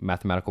challenging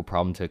mathematical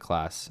problem to the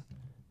class.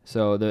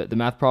 So the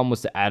math problem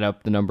was to add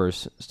up the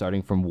numbers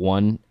starting from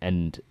 1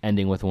 and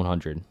ending with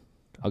 100.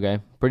 Okay?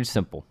 Pretty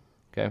simple.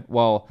 Okay?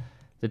 Well,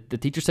 the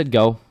teacher said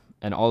go,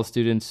 and all the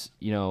students,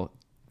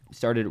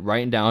 started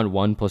writing down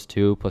 1 +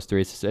 2 +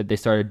 3. So they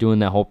started doing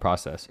that whole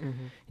process.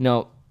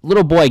 Mm-hmm.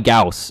 Little boy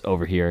Gauss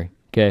over here,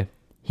 okay?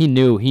 He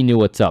knew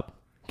what's up,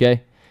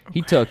 okay?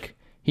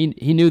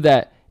 He knew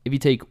that if you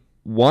take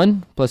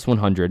 1 +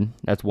 100,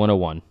 that's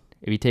 101.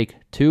 If you take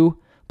 2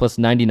 +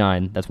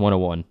 99, that's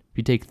 101. If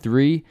you take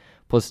 3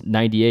 +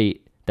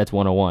 98, that's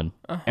 101.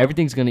 Uh-huh.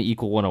 Everything's going to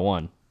equal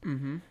 101.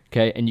 Mm-hmm.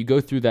 Okay? And you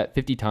go through that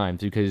 50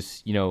 times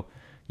because,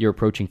 you're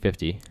approaching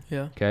 50.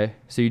 Yeah. Okay?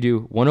 So you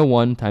do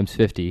 101 times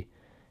 50,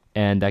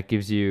 and that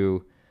gives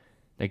you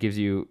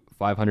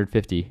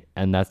 550,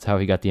 and that's how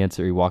he got the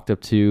answer. He walked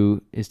up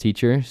to his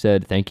teacher,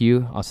 said, "Thank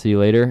you, I'll see you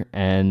later,"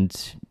 and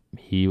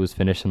he was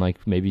finished in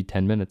like maybe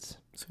 10 minutes.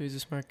 So he's a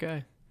smart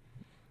guy.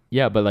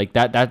 Yeah, but like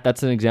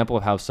that's an example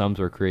of how sums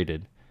were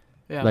created.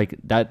 Yeah. Like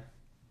that,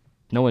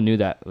 no one knew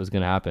that was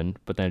going to happen,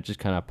 but then it just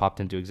kind of popped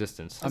into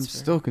existence. I'm That's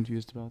fair. still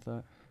confused about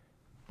that.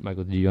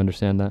 Michael, do you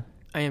understand that?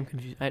 I am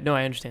confused. No,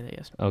 I understand that,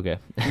 yes. Okay.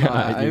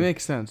 No, it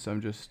makes sense. I'm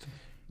just,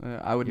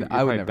 I would You're never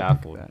probably think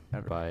baffled of that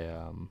ever.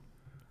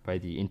 by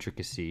the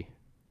intricacy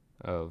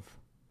of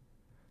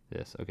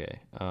this. Okay.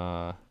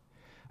 I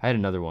had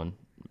another one.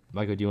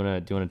 Michael, do you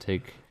want to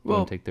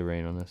take the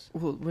reign on this?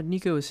 Well, what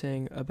Nico was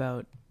saying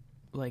about,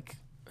 like,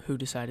 who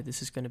decided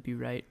this is going to be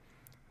right,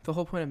 the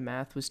whole point of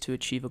math was to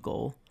achieve a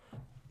goal.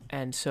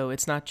 And so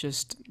it's not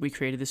just we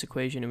created this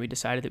equation and we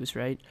decided it was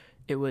right.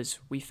 It was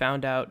we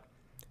found out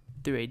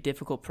through a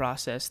difficult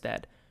process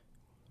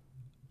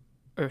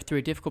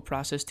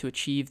to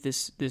achieve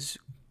this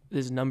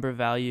number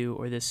value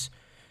or this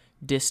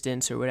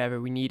distance or whatever,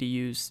 we need to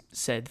use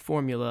said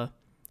formula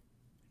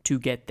to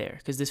get there.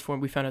 Because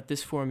we found out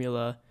this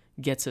formula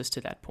gets us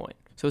to that point.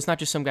 So it's not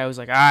just some guy who's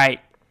like, all right,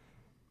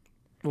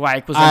 y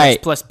 =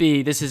 mx plus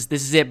b. This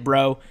is it,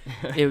 bro.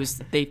 It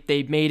was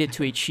they made it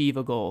to achieve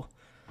a goal.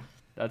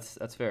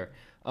 That's fair.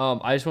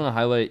 I just want to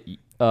highlight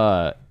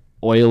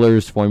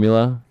Euler's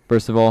formula.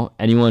 First of all,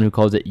 anyone who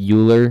calls it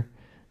Euler,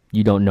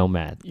 you don't know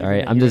math. All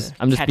right, I'm just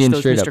being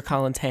straight Mr. up.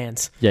 Collins'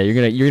 hands. Yeah,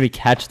 you're gonna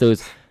catch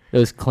those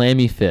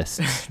clammy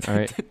fists. All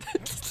right.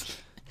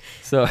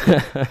 So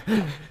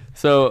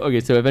okay.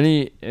 So if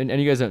any of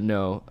you guys don't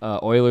know,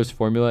 Euler's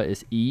formula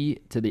is e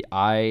to the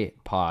I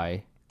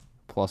pi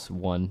plus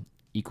 1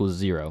 equals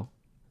 0.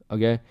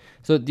 Okay.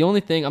 So the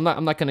only thing I'm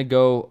not gonna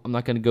go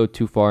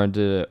too far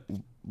into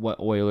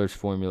what Euler's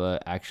formula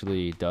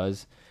actually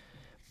does,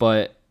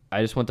 but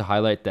I just want to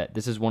highlight that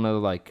this is one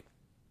of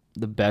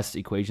the best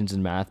equations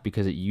in math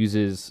because it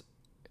uses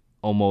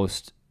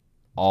almost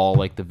all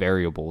like the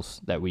variables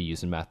that we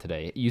use in math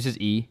today. It uses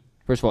e.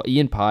 First of all, e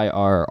and pi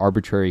are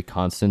arbitrary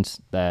constants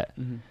that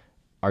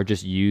are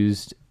just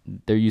used.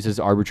 They're used as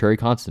arbitrary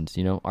constants.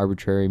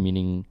 Arbitrary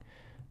meaning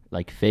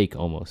like fake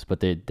almost, but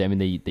they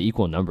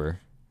equal a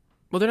number.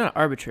 Well, they're not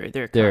arbitrary.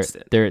 They're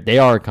constant. They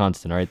are a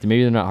constant, all right?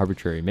 Maybe they're not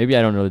arbitrary. Maybe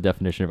I don't know the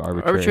definition of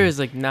arbitrary. Arbitrary is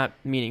like not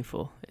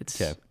meaningful. It's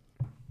okay.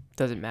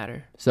 Doesn't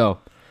matter. So,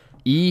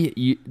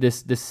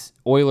 this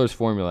Euler's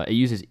formula, it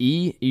uses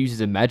e, it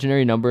uses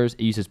imaginary numbers,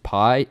 it uses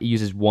pi, it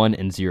uses 1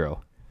 and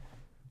 0.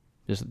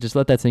 Just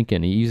let that sink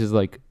in. He uses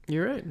like,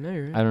 You're right. No,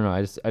 you're right. I don't know.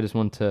 I just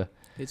want to.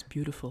 It's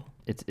beautiful.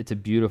 It's a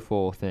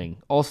beautiful thing.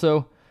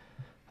 Also,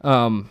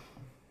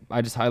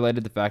 I just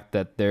highlighted the fact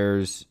that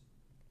there's,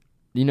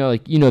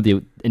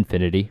 the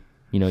infinity.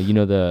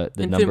 The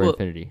number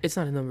infinity. It's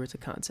not a number. It's a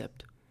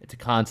concept. It's a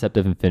concept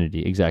of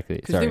infinity. Exactly.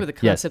 Because think about the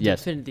concept of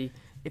infinity.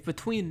 If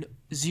between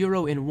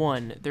 0 and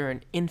 1, there are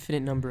an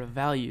infinite number of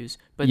values.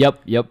 But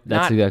Yep.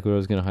 That's exactly what I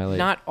was going to highlight.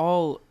 Not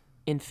all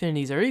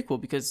infinities are equal,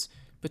 because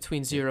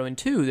between 0 and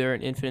 2, there are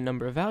an infinite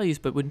number of values.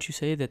 But wouldn't you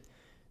say that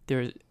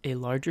there's a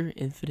larger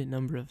infinite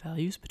number of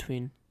values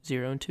between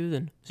 0 and 2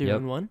 than 0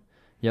 and 1?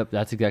 Yep,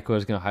 that's exactly what I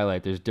was going to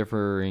highlight. There's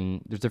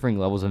differing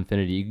levels of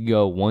infinity. You can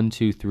go 1,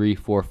 2, 3,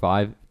 4,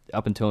 5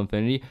 up until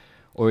infinity,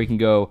 or you can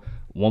go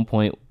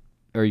 1.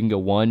 Or you can go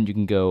 1. You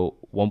can go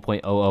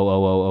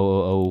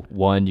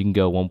 1.0000001. You can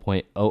go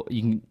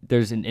 1.0.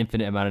 There's an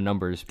infinite amount of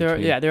numbers. There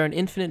are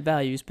infinite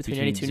values between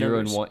any two 0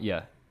 numbers. and 1.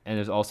 Yeah, and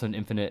there's also an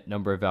infinite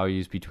number of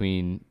values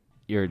between.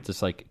 You're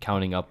just like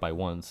counting up by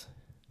ones.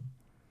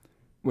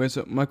 Wait,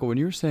 so Michael, when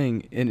you were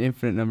saying an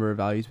infinite number of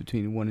values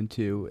between 1 and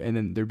 2, and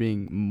then there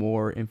being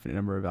more infinite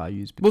number of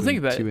values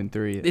between 2 and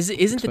 3,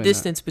 isn't the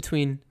distance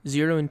between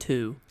 0 and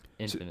 2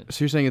 infinite?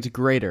 So you're saying it's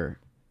greater?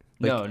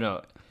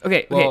 No.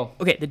 Okay. We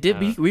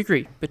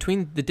agree.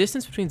 The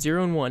distance between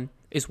 0 and 1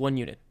 is 1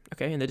 unit.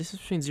 Okay, and the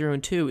distance between 0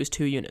 and 2 is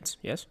 2 units.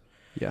 Yes.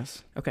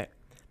 Yes. Okay.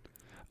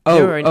 Oh,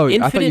 there are an I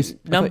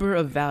infinite number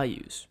of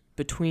values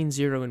between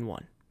 0 and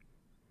 1.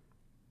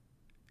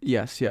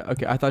 Yes. Yeah.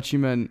 Okay. I thought you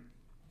meant,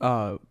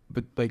 but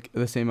like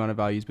the same amount of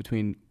values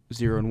between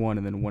 0 and 1,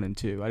 and then 1 and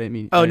 2. I didn't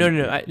mean. Oh, no.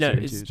 0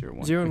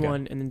 It's 0 and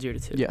 1, and then 0 to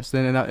 2. Yes.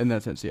 Then in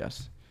that sense,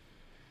 yes.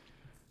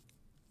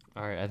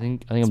 All right, I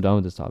think I'm done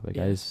with this topic.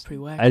 Yeah, I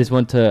I just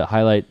want to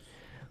highlight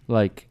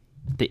like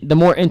the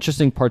more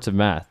interesting parts of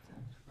math.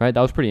 Right,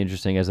 that was pretty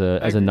interesting as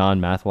a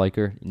non-math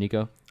liker,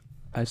 Nico.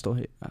 I still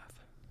hate math,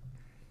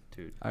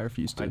 dude. I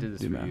refuse to. I did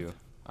this do for math. you.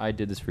 I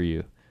did this for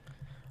you.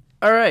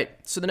 All right,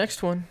 so the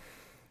next one,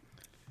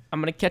 I'm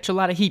gonna catch a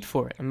lot of heat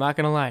for it. I'm not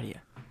gonna lie to you,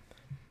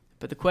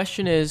 but the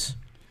question is,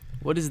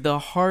 what is the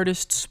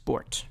hardest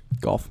sport?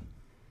 Golf.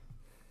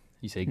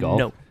 You say golf?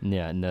 No.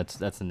 Yeah, and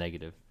that's a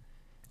negative.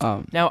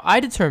 Now,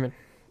 I determine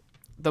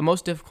the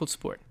most difficult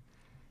sport.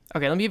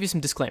 Okay, let me give you some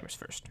disclaimers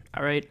first.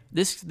 All right,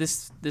 this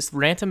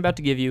rant I'm about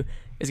to give you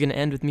is going to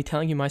end with me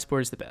telling you my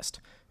sport is the best.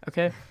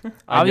 Okay,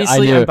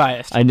 obviously I'm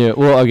biased. I knew.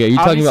 Well, okay, are you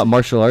talking about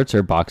martial arts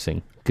or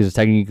boxing? Because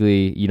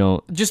technically, you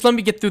don't. Just let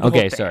me get through the whole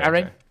thing. Sorry. All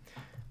right.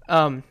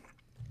 Sorry.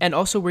 And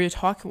also,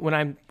 when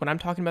I'm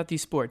talking about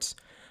these sports,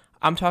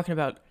 I'm talking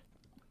about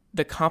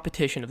the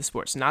competition of the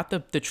sports, not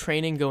the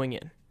training going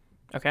in.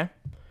 Okay.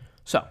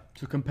 So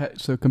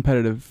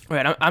competitive.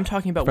 Right, I'm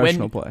talking about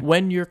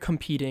when you're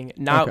competing,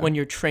 not when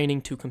you're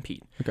training to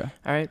compete. Okay.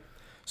 All right.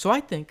 So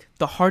I think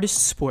the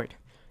hardest sport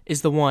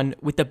is the one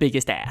with the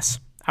biggest ass.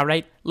 All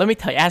right. Let me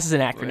tell you, ass is an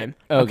acronym.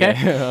 Okay.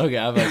 Okay.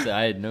 I was about to say,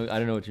 I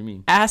don't know what you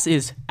mean. Ass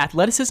is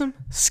athleticism,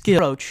 skill,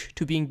 approach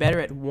to being better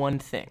at one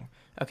thing.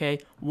 Okay.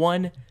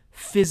 One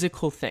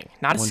physical thing,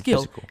 not a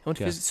skill.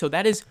 So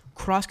that is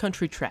cross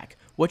country track.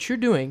 What you're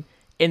doing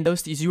in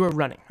those things, you are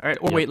running, all right,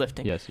 or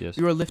weightlifting. Yes.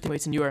 You are lifting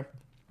weights, and you are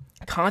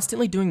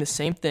constantly doing the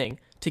same thing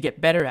to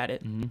get better at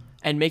it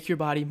and make your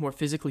body more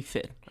physically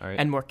fit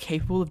and more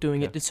capable of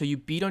doing it. And so you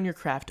beat on your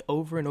craft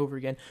over and over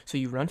again. So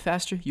you run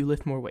faster, you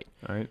lift more weight.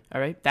 All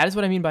right. That is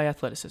what I mean by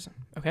athleticism.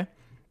 Okay.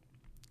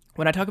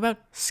 When I talk about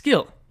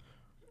skill,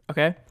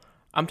 okay,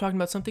 I'm talking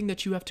about something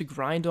that you have to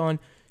grind on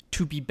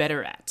to be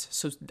better at.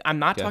 So I'm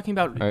not talking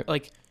about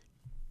like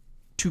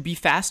to be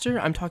faster.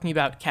 I'm talking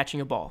about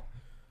catching a ball.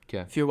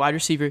 Okay. If you're a wide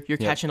receiver, you're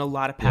catching a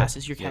lot of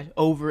passes. You're catching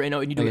over and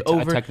over, and you do it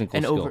over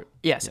and over. Skill.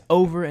 Yes,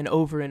 over and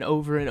over and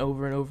over and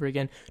over and over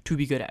again to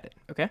be good at it.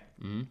 Okay.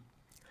 Mm-hmm.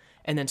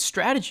 And then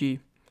strategy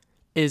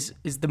is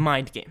the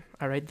mind game.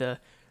 All right.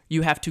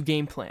 You have to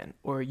game plan,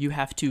 or you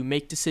have to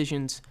make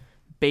decisions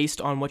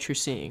based on what you're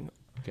seeing.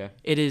 Okay.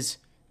 It is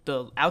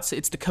the outside.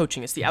 It's the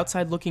coaching. It's the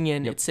outside looking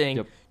in. It's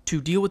saying to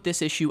deal with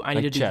this issue, I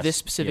need to do this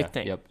specific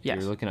thing. Yep.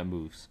 Yes. You're looking at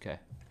moves. Okay.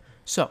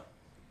 So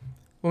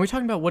when we're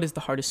talking about what is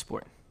the hardest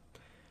sport,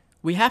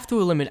 we have to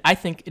eliminate. I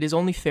think it is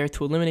only fair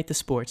to eliminate the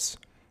sports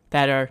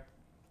that are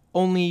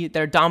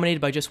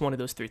dominated by just one of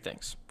those three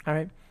things. All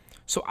right.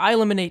 So I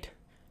eliminate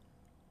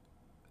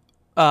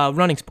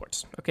running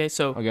sports. Okay.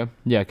 So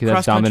yeah, because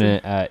that's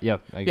dominant.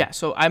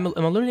 So I'm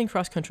eliminating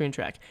cross country and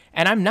track,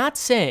 and I'm not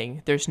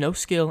saying there's no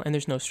skill and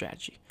there's no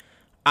strategy.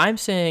 I'm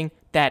saying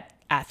that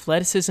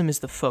athleticism is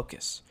the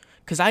focus,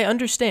 because I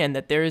understand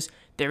that there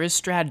is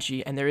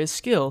strategy and there is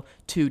skill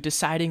to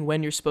deciding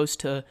when you're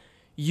supposed to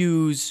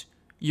use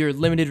your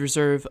limited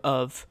reserve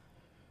of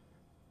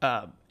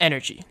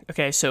energy.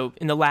 Okay, so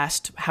in the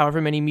last however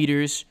many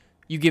meters,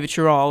 you give it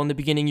your all. In the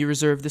beginning, you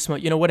reserve this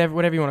much.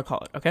 Whatever you want to call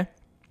it. Okay.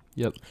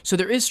 Yep. So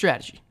there is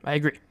strategy. I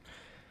agree,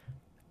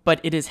 but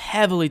it is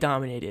heavily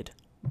dominated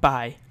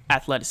by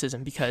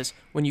athleticism, because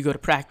when you go to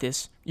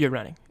practice, you're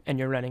running and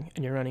you're running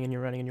and you're running and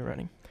you're running and you're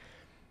running.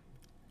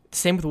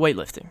 Same with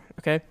weightlifting.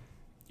 Okay,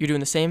 you're doing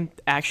the same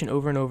action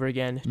over and over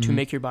again to Mhm.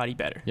 make your body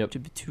better. Yep.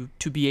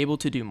 To be able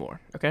to do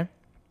more. Okay.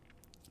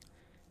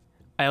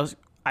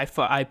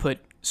 I put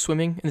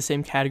swimming in the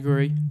same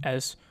category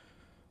as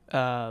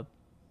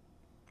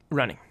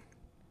running.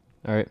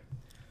 All right.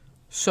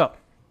 So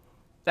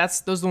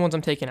those are the ones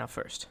I'm taking out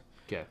first.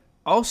 Okay.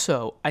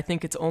 Also, I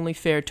think it's only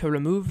fair to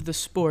remove the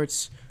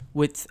sports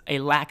with a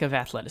lack of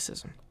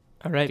athleticism.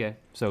 All right. Okay.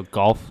 So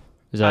golf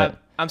is that?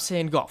 I'm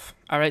saying golf.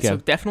 All right. So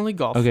Okay. definitely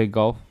golf. Okay,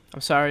 golf.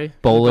 I'm sorry,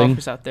 Bowling. the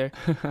golfers out there.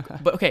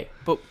 but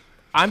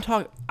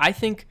I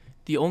think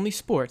the only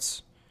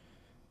sports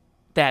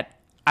that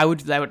I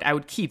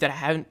would keep that I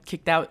haven't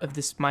kicked out of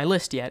my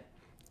list yet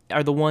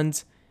are the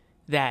ones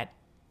that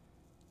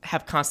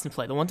have constant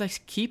play. The ones I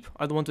keep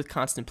are the ones with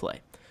constant play.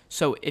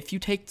 So if you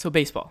take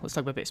baseball, let's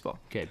talk about baseball.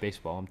 Okay,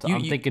 baseball. You-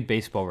 I'm you- thinking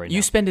baseball right You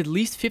now. spend at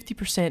least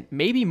 50%,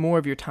 maybe more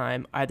of your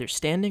time either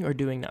standing or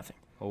doing nothing.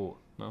 Oh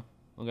no.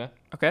 Okay.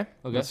 Okay?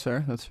 Okay. That's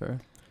fair. That's fair.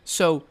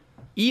 So,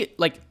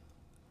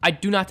 I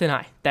do not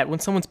deny that when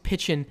someone's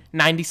pitching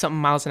 90-something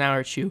miles an hour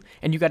at you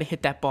and you got to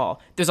hit that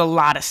ball, there's a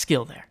lot of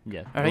skill there.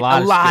 Yeah. All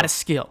right? A lot of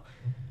skill.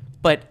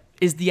 But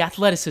is the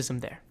athleticism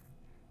there?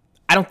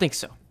 I don't think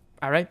so.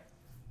 All right?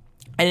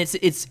 And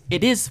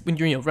it is when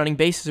you're running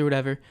bases or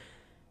whatever,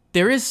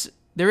 there is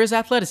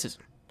athleticism.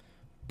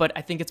 But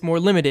I think it's more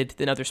limited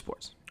than other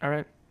sports. All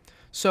right?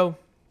 So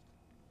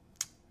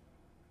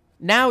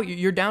now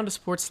you're down to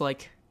sports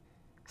like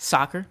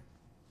soccer.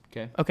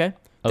 Okay. Okay?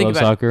 I Think love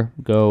about it. soccer.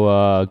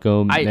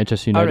 Go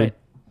Manchester United. All right.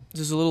 This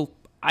is a little.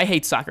 I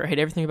hate soccer. I hate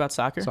everything about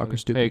soccer. Soccer's Hey,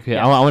 stupid. okay.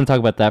 Yeah. I want to talk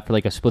about that for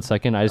like a split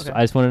second. I just Okay.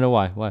 want to know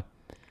why. Why?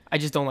 I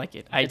just don't like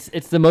it.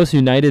 It's the most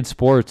united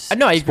sports.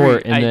 No, I agree.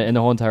 sport in the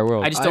whole entire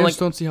world. I just I don't just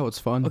like. don't see how it's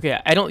fun. Okay,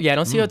 I don't. Yeah, I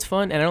don't see how it's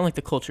fun, and I don't like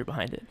the culture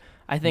behind it.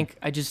 I think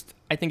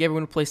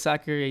everyone who plays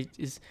soccer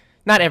is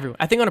not everyone.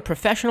 I think on a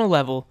professional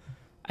level,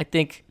 I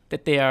think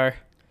that they are.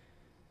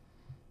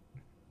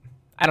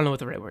 I don't know what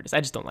the right word is. I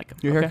just don't like them.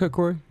 Your okay? haircut,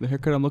 Corey? The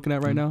haircut I'm looking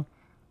at right now?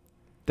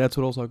 That's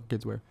what all soccer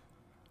kids wear.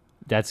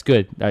 That's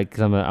good because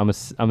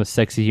I'm a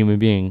sexy human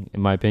being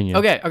in my opinion.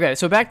 Okay.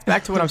 So back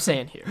to what I'm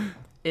saying here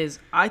is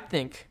I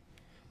think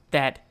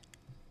that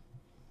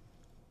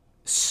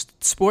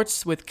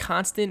sports with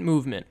constant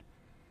movement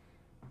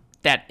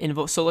that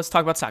involve. So let's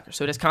talk about soccer.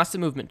 So it has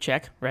constant movement.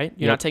 Check. Right.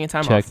 You're Yep. not taking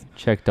time Check. off.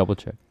 Check. Double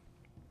check.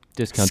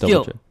 Discount. Skill.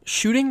 Double check.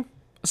 Shooting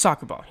a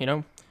soccer ball,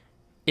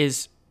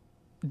 is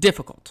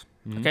difficult.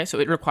 Mhm. Okay, so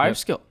it requires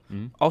Yep. skill.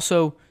 Mhm.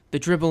 Also, the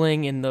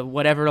dribbling and the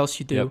whatever else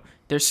you do, Yep.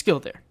 there's skill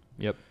there.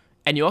 Yep.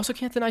 And you also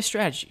can't deny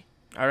strategy.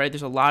 All right,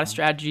 there's a lot of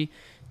strategy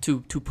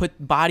to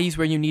put bodies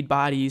where you need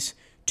bodies,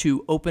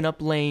 to open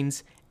up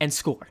lanes and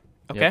score.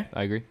 Okay, Yep,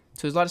 I agree.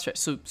 so there's a lot of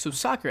strategy. So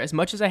soccer, as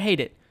much as I hate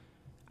it,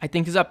 I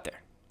think is up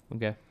there.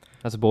 Okay.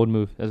 That's a bold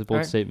move. That's a bold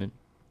Alright. statement.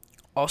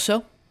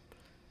 Also,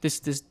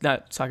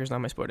 soccer's not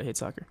my sport. I hate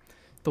soccer.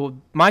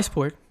 My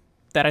sport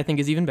that I think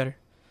is even better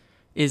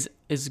is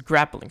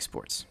grappling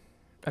sports.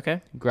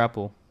 Okay.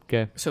 Grapple.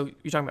 Okay. So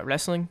you're talking about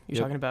wrestling, you're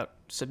Yep. talking about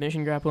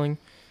submission grappling,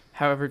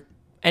 however,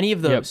 any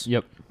of Yep. those.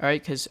 Yep. All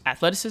right, because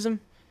athleticism,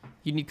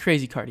 you need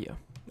crazy cardio.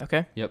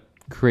 Okay, Yep.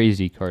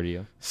 Crazy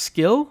cardio.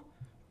 skill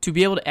to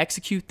be able to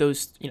execute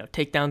those,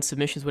 takedown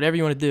submissions, whatever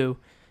you want to do,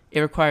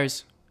 it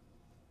requires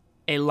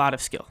a lot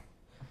of skill,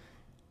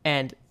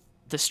 and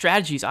the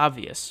strategy is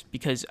obvious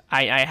because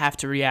I have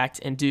to react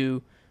and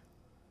do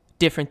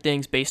different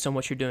things based on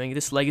what you're doing.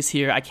 This leg is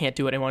here, I can't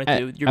do what I want to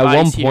do. Your at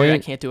body's one here, I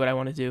point- can't do what I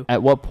want to do.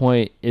 At what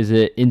point is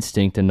it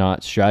instinct and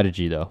not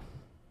strategy though?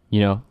 You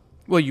know?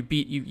 Well,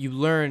 you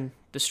learn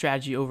the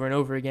strategy over and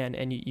over again,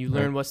 and you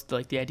learn Right. what's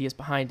the ideas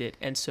behind it,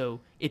 and so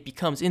it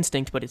becomes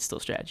instinct, but it's still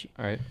strategy.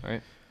 All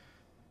right.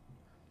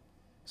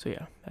 So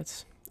yeah,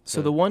 that's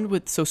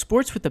So-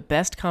 sports with the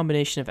best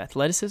combination of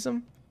athleticism,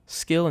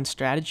 skill, and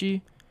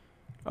strategy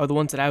are the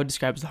ones that I would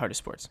describe as the hardest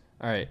sports.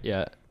 All right,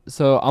 yeah.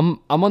 So I'm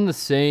on the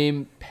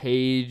same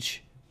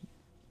page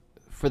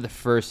for the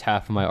first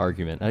half of my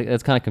argument.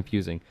 That's kind of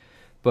confusing,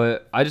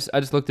 but I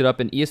just looked it up,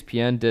 and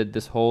ESPN did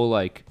this whole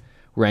like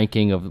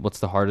ranking of what's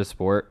the hardest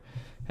sport,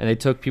 and they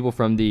took people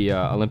from the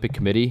Olympic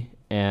Committee,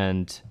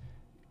 and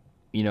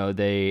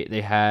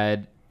they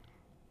had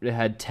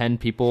 10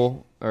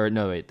 people, or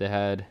no wait, they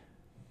had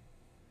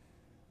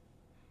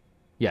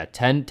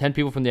 10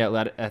 people from the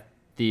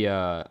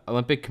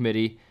Olympic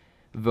Committee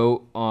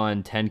vote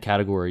on 10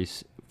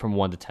 categories from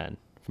 1 to 10,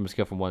 from a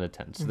scale from 1 to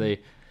 10. So they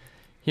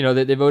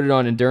voted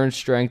on endurance,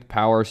 strength,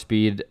 power,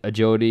 speed,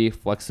 agility,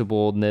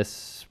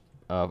 flexibleness,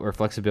 or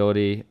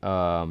flexibility,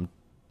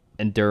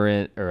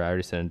 endurance, or I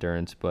already said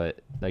endurance, but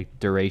like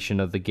duration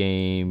of the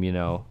game,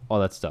 all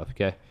that stuff.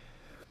 Okay.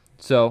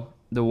 So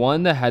the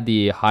one that had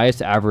the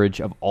highest average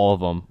of all of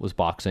them was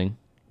boxing.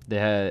 They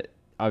had,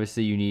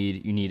 obviously you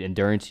need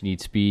endurance, you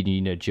need speed,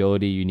 you need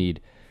agility, you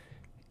need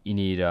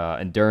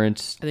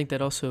endurance. I think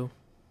that also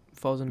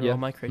falls under Yeah. all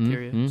my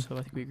criteria, Mhm. so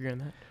I think we agree on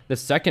that. The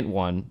second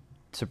one,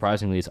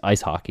 surprisingly, is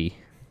ice hockey.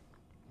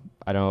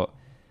 I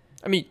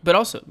mean, but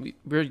also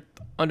we're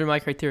under my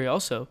criteria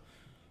also.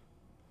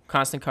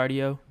 Constant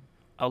cardio,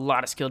 a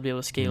lot of skill to be able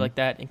to skate Mhm. like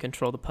that and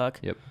control the puck.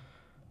 Yep.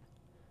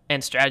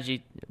 And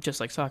strategy,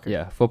 just like soccer.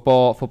 Yeah,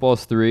 football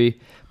is 3.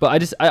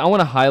 But I want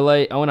to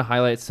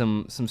highlight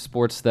some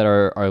sports that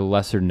are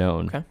lesser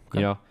known. Okay. You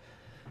know.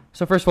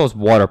 So first of all is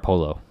water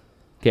polo.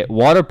 Okay,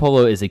 water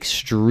polo is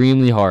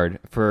extremely hard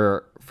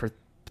for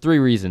 3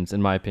 reasons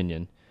in my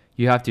opinion.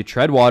 You have to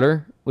tread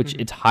water, which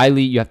it's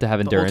highly, you have to have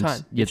endurance. The whole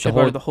time. Yeah, Tread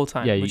water the whole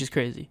time, which is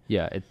crazy.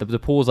 Yeah, the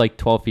pool is like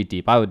 12 feet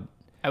deep. I would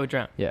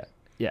drown. Yeah.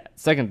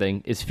 Second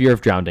thing is fear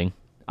of drowning.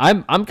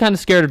 I'm kind of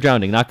scared of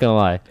drowning, not gonna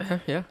lie.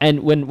 Yeah.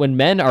 And when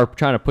men are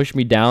trying to push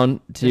me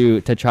down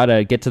to try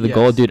to get to the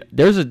goal, dude,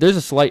 there's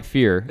a slight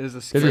fear. There's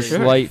a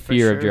slight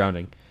fear of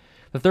drowning.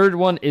 The third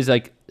one is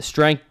like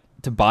strength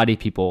to body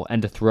people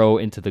and to throw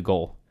into the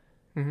goal.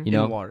 Mm-hmm. You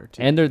know, in water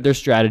too. And there's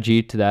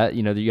strategy to that.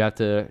 You know, that you have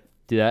to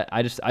do that.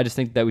 I just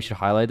think that we should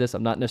highlight this.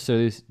 I'm not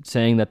necessarily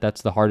saying that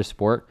that's the hardest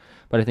sport,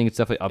 but I think it's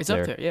definitely up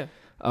there. It's up there,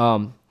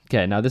 yeah.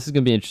 Okay, now this is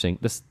gonna be interesting.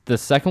 The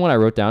second one I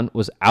wrote down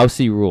was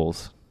Aussie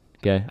rules.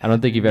 Okay, I don't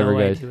think you've ever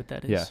guys. No idea what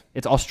that is. Yeah,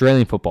 it's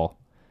Australian football.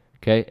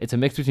 Okay, it's a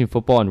mix between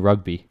football and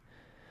rugby.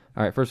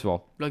 All right, first of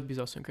all, rugby is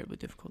also incredibly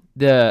difficult.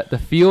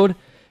 The field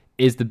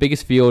is the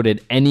biggest field in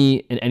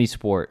any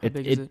sport. How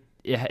big is it?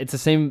 Yeah, it's the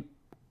same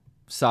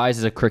size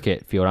as a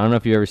cricket field. I don't know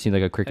if you've ever seen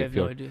like a cricket I have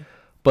field. no idea.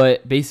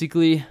 But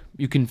basically,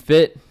 you can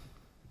probably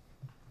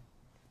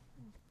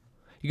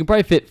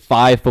fit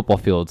 5 football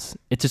fields.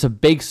 It's just a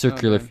big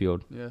circular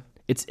field. Yeah.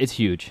 It's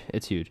huge.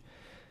 It's huge.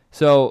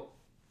 So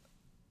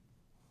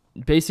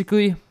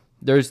basically,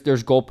 there's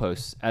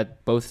goalposts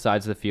at both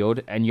sides of the field,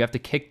 and you have to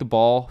kick the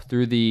ball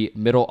through the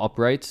middle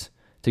uprights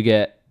to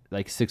get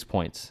like 6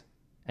 points.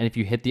 And if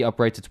you hit the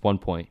uprights, it's 1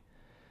 point.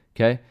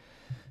 Okay.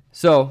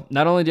 So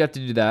not only do you have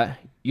to do that,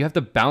 you have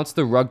to bounce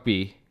the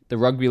rugby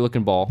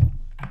looking ball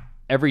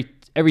every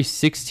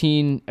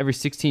 16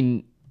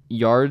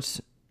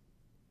 yards.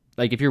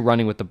 Like if you're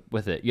running with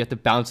it, you have to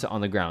bounce it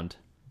on the ground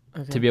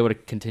to be able to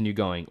continue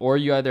going. Or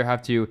you either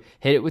have to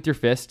hit it with your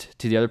fist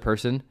to the other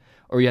person,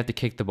 or you have to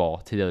kick the ball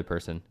to the other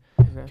person.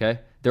 Okay?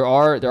 There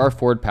are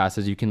forward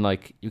passes. You can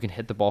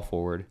hit the ball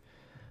forward.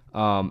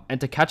 And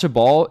to catch a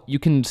ball, you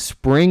can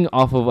spring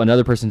off of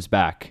another person's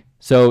back.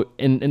 So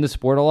in the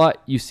sport a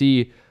lot, you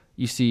see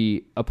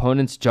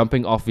opponents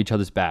jumping off of each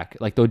other's back.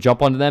 Like they'll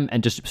jump onto them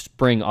and just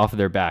spring off of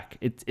their back.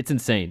 It's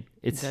insane.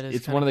 It's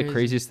one of the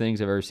craziest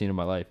things I've ever seen in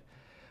my life.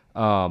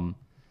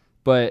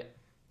 But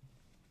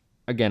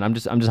again, I'm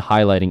just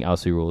highlighting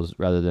Aussie rules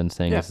rather than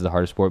saying this is the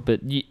hardest sport.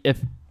 But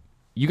if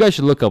you guys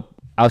should look up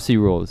Aussie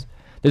rules.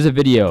 There's a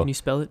video. Can you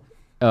spell it?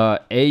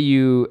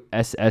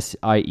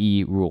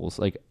 AUSSIE rules,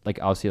 like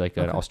Aussie, like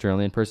an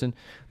Australian person.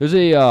 There's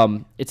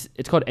a it's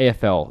called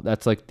AFL.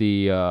 That's like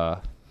the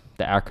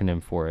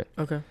acronym for it.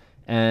 Okay.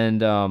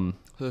 And so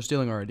they're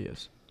stealing our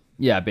ideas.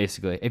 Yeah,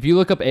 basically. If you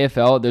look up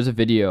AFL, there's a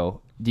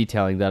video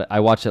detailing that. I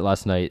watched it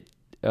last night,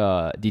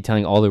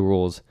 detailing all the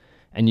rules,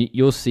 and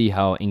you'll see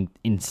how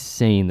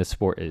insane the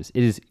sport is.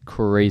 It is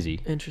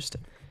crazy.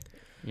 Interesting.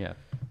 Yeah.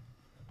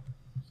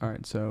 All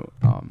right, so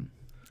I'm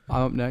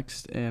up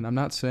next, and I'm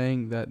not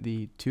saying that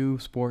the 2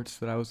 sports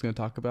that I was going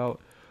to talk about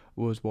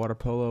was water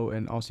polo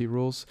and Aussie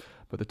rules,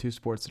 but the 2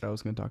 sports that I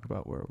was going to talk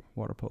about were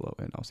water polo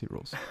and Aussie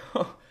rules.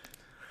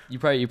 You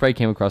probably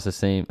came across a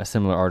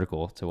similar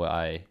article to what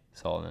I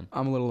saw then.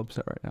 I'm a little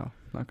upset right now,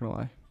 not going to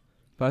lie,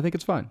 but I think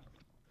it's fine.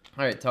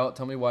 All right,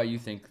 tell me why you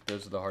think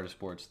those are the hardest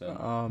sports then.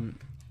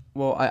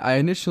 Well, I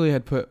initially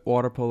had put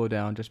water polo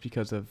down just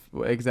because of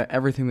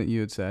everything that you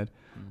had said,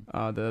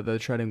 the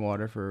treading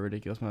water for a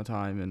ridiculous amount of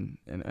time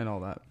and all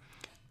that,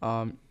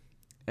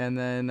 and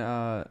then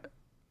I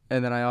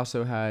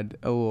also had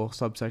a little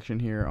subsection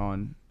here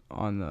on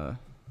the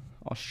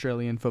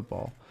Australian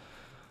football,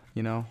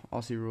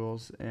 Aussie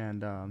rules,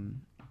 and I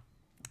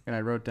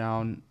wrote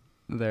down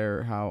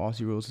there how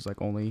Aussie rules is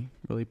like only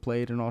really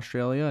played in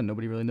Australia and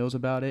nobody really knows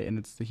about it, and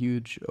it's the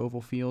huge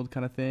oval field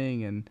kind of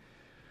thing and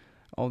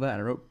all that.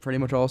 And I wrote pretty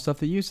much all the stuff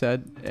that you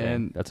said. Dang,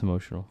 and that's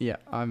emotional. Yeah,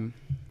 I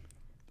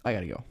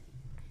gotta go.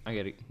 I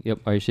gotta. Yep.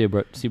 All right, see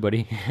you,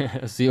 buddy.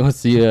 We'll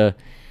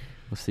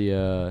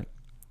see.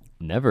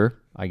 Never.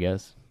 I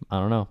guess. I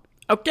don't know.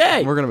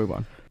 Okay. We're gonna move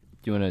on.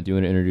 Do you wanna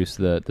introduce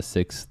the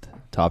 6th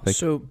topic?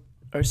 So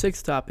our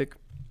 6th topic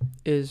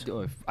is.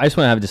 I just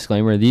want to have a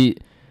disclaimer.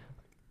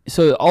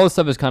 So all this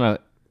stuff is kind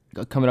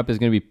of coming up is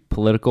going to be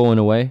political in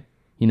a way.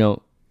 We're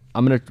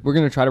going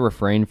to try to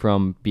refrain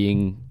from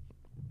being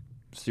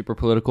super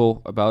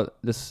political about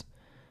this,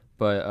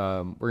 but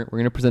we're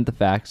going to present the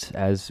facts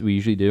as we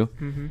usually do,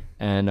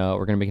 and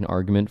we're going to make an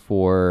argument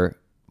for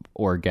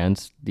or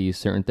against these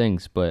certain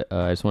things. But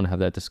I just want to have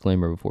that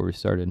disclaimer before we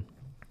started.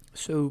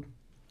 So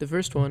the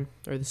first one,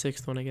 or the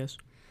 6th one, I guess,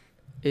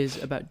 is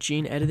about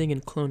gene editing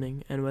and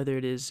cloning and whether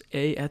it is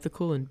A,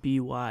 ethical, and B,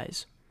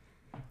 wise.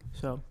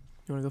 So,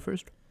 you want to go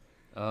first?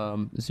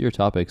 This is your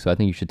topic, so I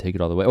think you should take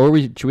it all the way. Or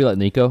should we let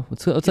Nico?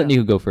 Let's let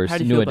Nico go first. How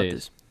do you feel about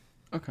this?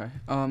 Okay.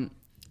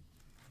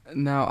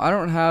 Now, I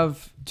don't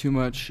have too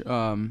much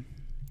of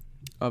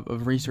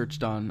research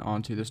done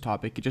onto this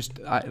topic.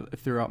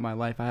 Throughout my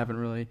life, I haven't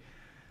really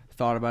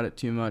thought about it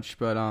too much,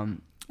 but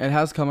it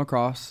has come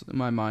across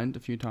my mind a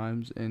few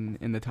times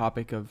in the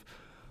topic of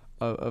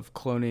of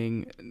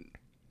cloning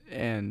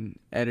and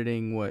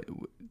editing what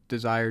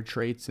desired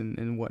traits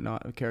and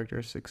whatnot,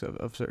 characteristics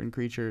of certain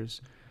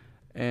creatures.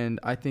 And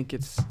I think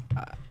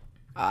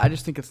I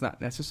just think it's not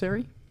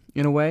necessary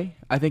in a way.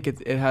 I think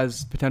it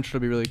has potential to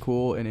be really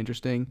cool and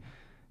interesting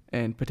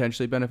and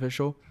potentially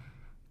beneficial.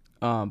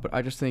 But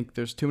I just think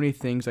there's too many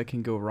things that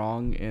can go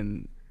wrong,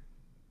 and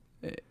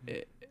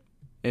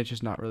it's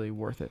just not really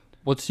worth it.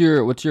 What's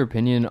your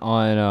opinion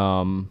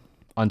on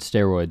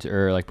steroids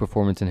or like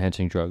performance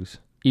enhancing drugs?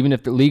 Even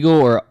if they're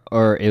legal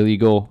or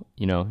illegal,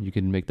 you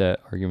can make that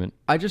argument.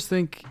 I just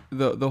think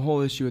the whole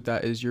issue with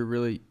that is you're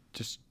really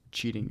just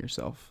cheating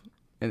yourself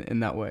in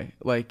that way.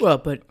 Like, well,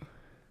 but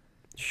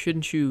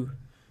shouldn't you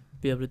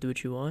be able to do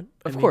what you want?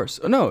 Of course.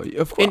 No,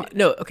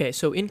 okay,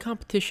 so in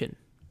competition,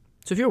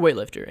 so if you're a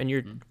weightlifter and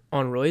you're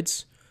on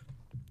roids,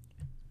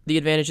 the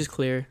advantage is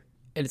clear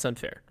and it's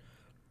unfair.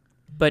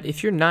 But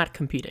if you're not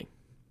competing,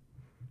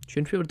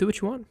 shouldn't you be able to do what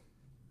you want?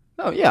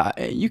 Oh, yeah,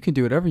 you can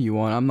do whatever you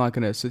want. I'm not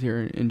going to sit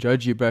here and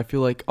judge you, but I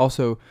feel like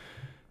also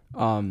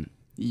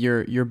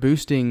you're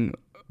boosting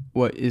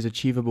what is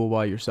achievable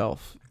by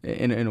yourself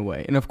in a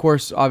way. And of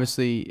course,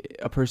 obviously,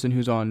 a person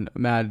who's on a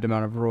mad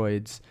amount of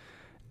roids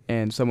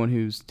and someone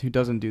who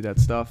doesn't do that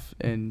stuff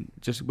and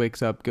just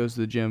wakes up, goes to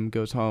the gym,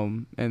 goes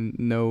home, and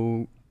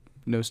no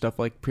stuff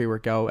like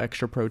pre-workout,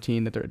 extra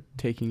protein that they're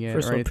taking in.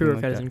 First or of all, anything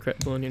pre-workout like is that.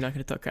 incredible, and you're not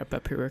going to talk crap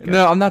about pre-workout.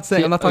 No, I'm not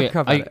saying. I'm not talking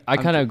crap about it. I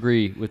kind of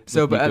agree with.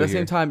 So, but at the here.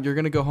 same time, you're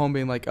gonna go home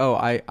being like, "Oh,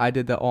 I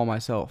did that all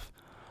myself."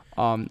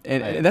 And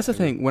that's the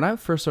thing. When I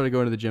first started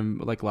going to the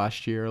gym, like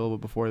last year, a little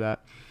bit before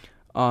that,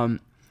 I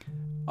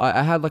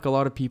had like a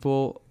lot of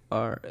people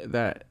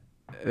that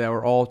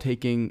were all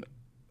taking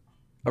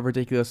a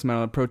ridiculous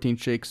amount of protein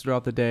shakes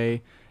throughout the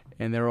day,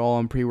 and they were all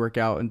on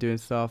pre-workout and doing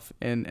stuff.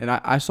 And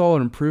I saw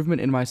an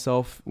improvement in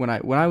myself when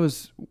I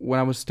was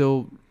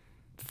still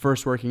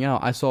first working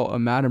out. I saw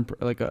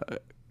a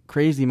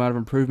crazy amount of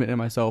improvement in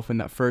myself in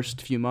that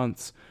first few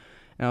months,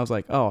 and I was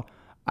like, oh,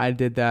 I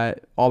did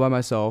that all by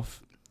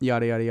myself,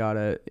 yada yada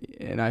yada,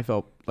 and I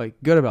felt like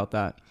good about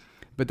that.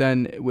 But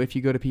then if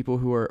you go to people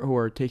who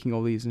are taking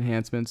all these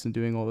enhancements and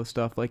doing all this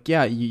stuff, like,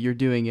 yeah, you're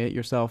doing it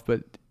yourself,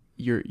 but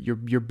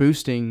you're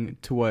boosting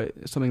to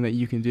something that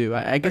you can do.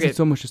 I guess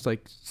it's almost just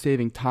like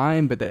saving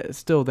time, but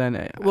still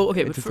then. Well,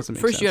 okay, but first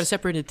you got to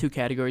separate into two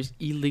categories: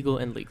 illegal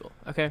and legal.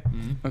 Okay.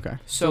 Mm-hmm. Okay.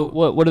 So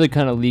what are the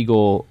kind of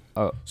legal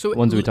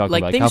ones we talking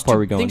about? Like how far are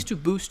we going? Things to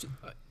boost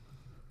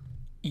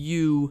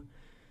you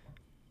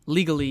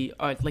legally,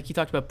 like you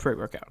talked about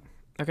pre-workout.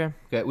 Okay.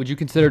 Okay. Would you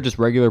consider just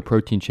regular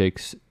protein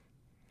shakes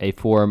a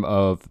form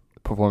of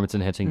performance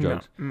enhancing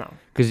drugs? No.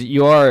 Because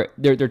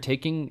they're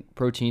taking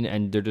protein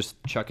and they're just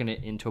chucking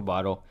it into a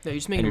bottle. No, you're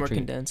just making it more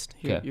condensed.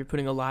 You're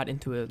putting a lot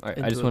into it.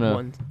 Right, I just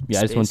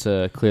want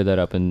to clear that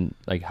up and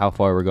like how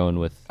far we're going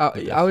with.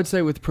 I would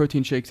say with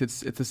protein shakes,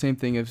 it's the same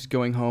thing as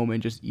going home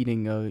and just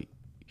eating a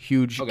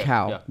huge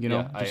cow.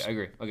 I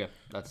agree. Okay,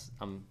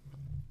 I'm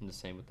the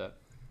same with that.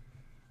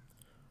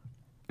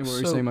 And what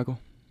were you saying, Michael?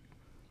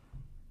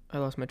 I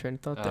lost my train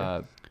of thought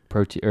there.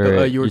 Protein,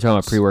 or you're talking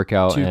about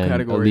pre-workout two and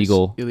categories,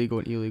 illegal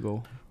and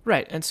illegal.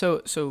 Right, and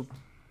so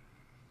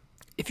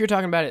if you're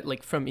talking about it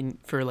like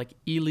for like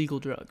illegal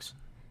drugs,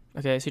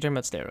 okay, so you're talking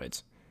about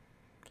steroids.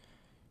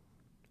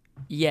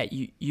 Yeah,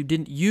 you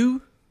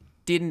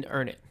didn't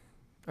earn it,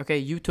 okay?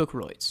 You took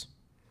roids.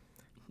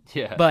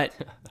 Yeah. But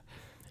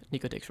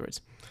Nico takes roids,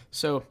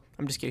 so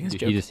I'm just kidding.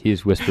 Dude, he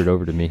just whispered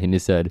over to me and he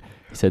said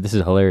this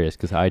is hilarious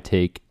because I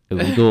take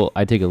illegal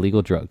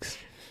drugs.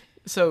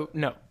 So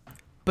no,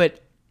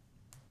 but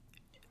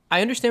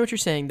I understand what you're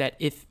saying, that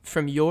if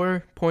from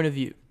your point of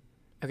view,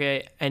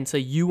 okay, and so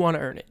you want to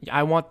earn it.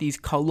 I want these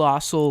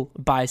colossal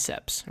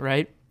biceps,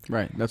 right?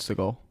 Right, that's the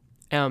goal.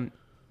 It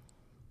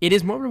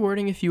is more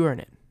rewarding if you earn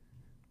it.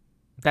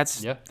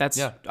 That's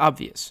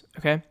obvious,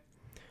 okay?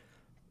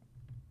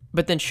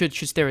 But then should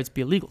steroids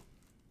be illegal?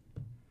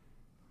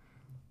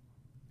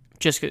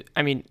 Just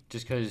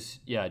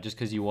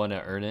because you want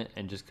to earn it,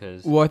 and just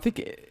because. Well, I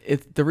think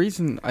the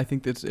reason I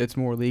think it's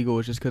more legal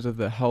is just because of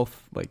the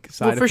health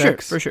side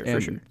effects. For sure.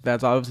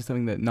 That's obviously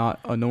something that not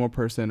a normal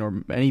person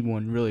or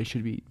anyone really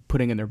should be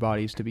putting in their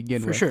bodies to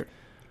begin with. For sure,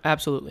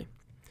 absolutely.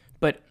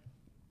 But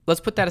let's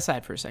put that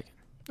aside for a second.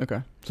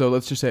 Okay, so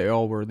let's just say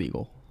all were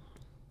legal.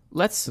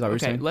 Is that what you're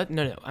saying?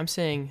 No. I'm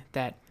saying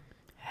that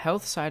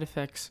health side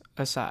effects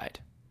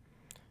aside.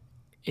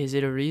 Is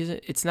it a reason?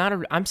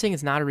 I'm saying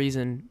it's not a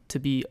reason to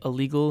be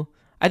illegal.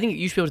 I think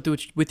you should be able to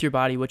do with your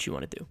body what you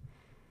want to do.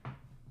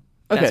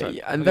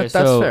 That's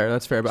fair.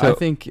 That's fair. But I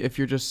think if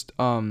you're just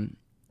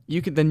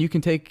you can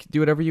do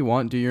whatever you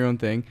want, do your own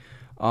thing.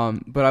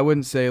 But I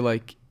wouldn't say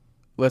like,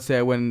 let's say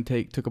I went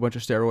and took a bunch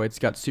of steroids,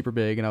 got super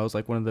big, and I was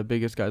like one of the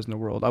biggest guys in the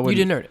world. You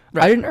didn't earn it.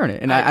 Right. I didn't earn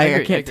it, and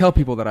I can't tell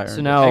people that I earned it.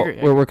 So now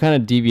we're kind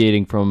of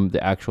deviating from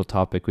the actual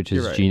topic, which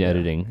is gene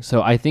editing.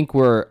 So I think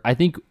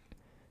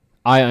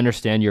I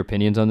understand your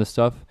opinions on this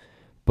stuff,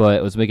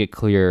 but let's make it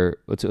clear.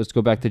 Let's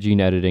go back to gene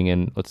editing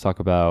and let's talk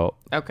about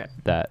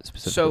that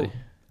specifically. So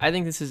I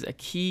think this is a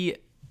key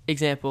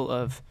example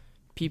of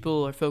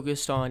people are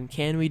focused on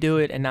can we do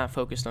it and not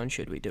focused on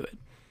should we do it.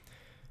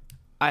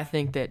 I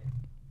think that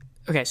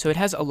okay, so it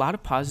has a lot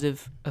of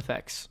positive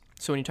effects.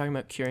 So when you're talking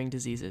about curing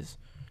diseases,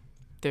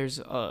 it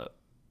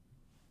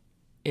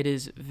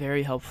is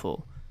very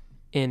helpful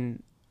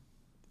in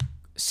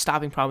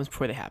stopping problems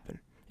before they happen.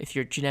 If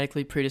you're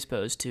genetically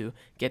predisposed to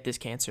get this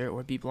cancer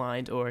or be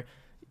blind or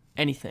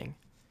anything,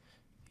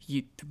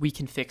 we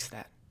can fix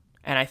that.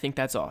 And I think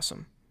that's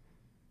awesome.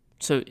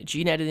 So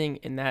gene editing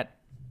in that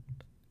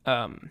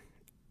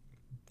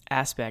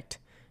aspect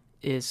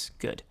is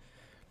good.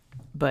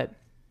 But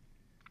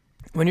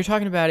when you're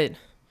talking about it,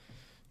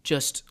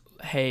 just,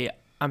 hey,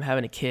 I'm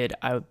having a kid.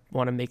 I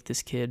want to make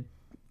this kid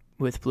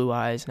with blue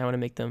eyes, and I want to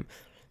make them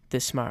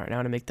this smart, and I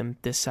want to make them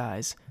this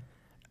size.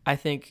 I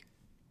think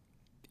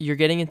you're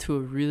getting into a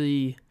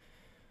really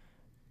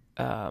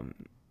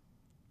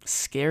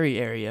scary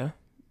area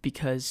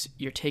because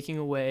you're taking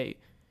away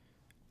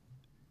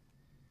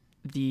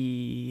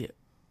the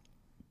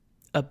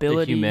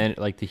ability,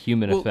 the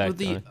human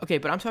effect. Okay,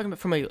 but I'm talking about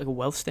from a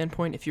wealth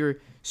standpoint. If you're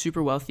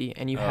super wealthy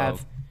and you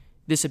have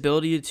this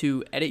ability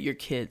to edit your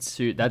kids,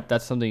 so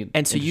that's something.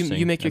 And so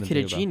you make your kid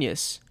a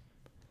genius.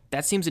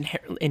 That seems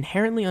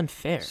inherently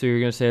unfair. So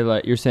you're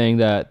saying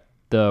that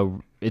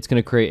it's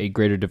gonna create a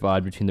greater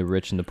divide between the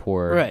rich and the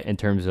poor, right, in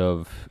terms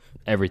of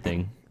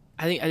everything.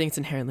 I think it's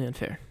inherently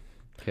unfair.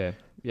 Okay,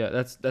 yeah,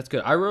 that's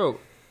good. I wrote.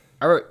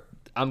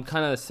 I'm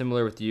kind of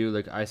similar with you.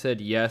 Like I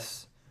said,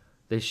 yes,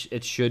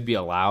 it should be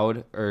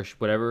allowed or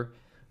whatever,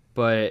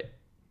 but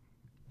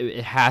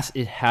it has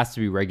to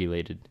be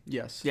regulated.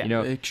 Yes, yeah,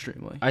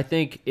 extremely. I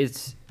think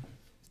if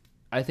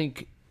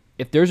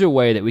there's a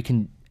way that we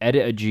can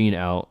edit a gene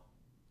out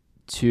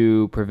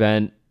to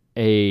prevent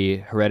a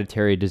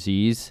hereditary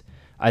disease,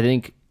 I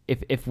think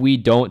if we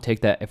don't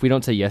take that, if we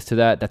don't say yes to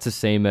that, that's the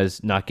same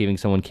as not giving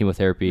someone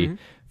chemotherapy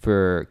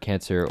for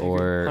cancer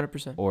or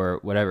 100%. or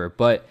whatever.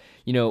 But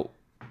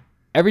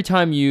every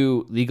time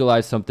you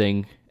legalize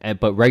something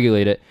but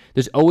regulate it,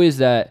 there's always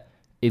that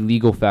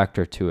illegal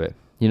factor to it.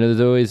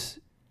 There's always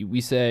we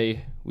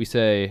say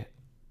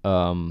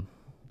I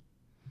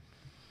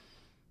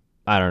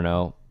don't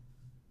know.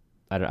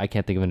 I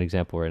can't think of an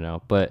example right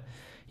now, but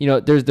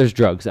there's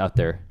drugs out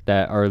there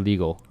that are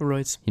illegal.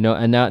 Right.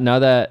 And now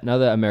that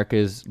America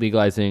is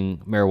legalizing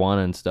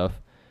marijuana and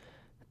stuff,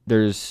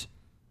 that's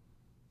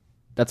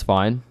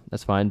fine,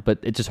 but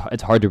it's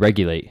hard to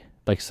regulate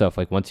stuff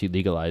once you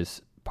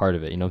legalize part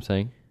of it. You know what I'm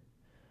saying?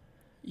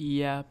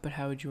 Yeah, but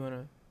how would you want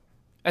to?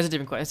 That's a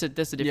different question.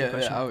 That's a different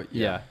question.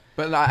 Yeah.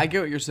 But I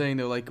get what you're saying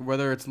though.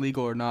 Whether it's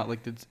legal or not,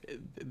 let's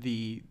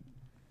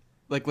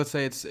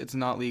say it's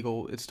not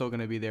legal, it's still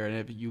gonna be there. And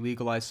if you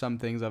legalize some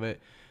things of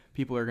it,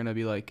 people are gonna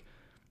be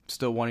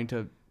still wanting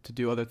to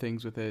do other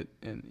things with it.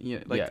 And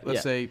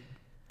let's say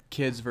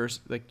kids versus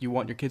you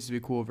want your kids to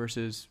be cool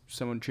versus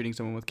someone treating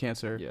someone with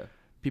cancer. Yeah.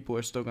 People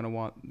are still gonna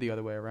want the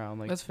other way around.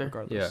 That's fair.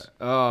 Regardless.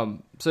 Yeah.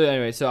 So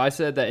anyway, so I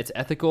said that it's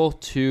ethical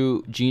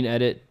to gene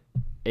edit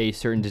a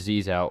certain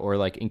disease out or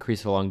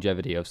increase the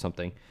longevity of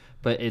something,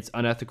 but it's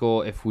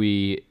unethical if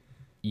we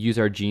use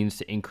our genes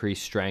to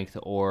increase strength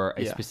or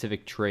a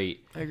specific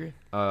trait. I agree.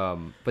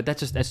 But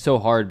that's so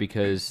hard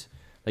because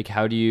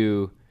how do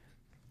you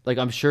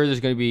I'm sure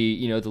there's going to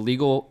be the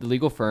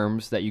legal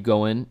firms that you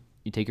go in,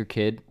 you take your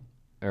kid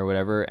or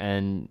whatever,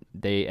 and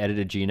they edit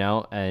a gene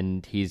out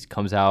and he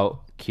comes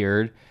out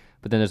cured.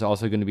 But then there's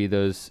also going to be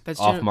those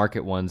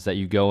off-market ones that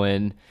you go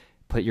in,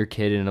 put your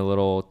kid in a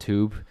little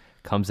tube,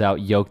 comes out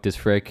yoked as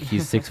frick.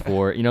 He's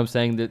 6'4". You know what I'm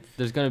saying? That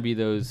there's going to be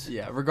those.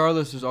 Yeah.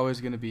 Regardless, there's always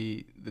going to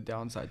be the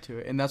downside to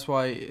it, and that's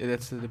why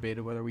that's the debate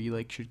of whether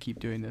we should keep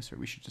doing this or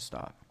we should just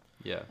stop.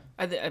 Yeah.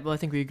 I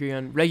think we agree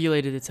on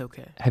regulated. It's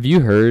okay. Have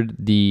you heard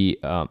the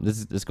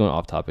this is going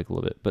off topic a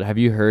little bit, but have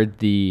you heard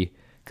the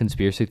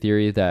conspiracy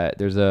theory that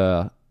there's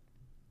a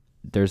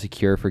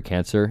cure for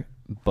cancer,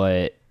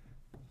 but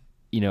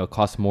it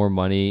costs more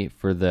money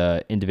for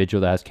the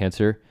individual that has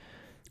cancer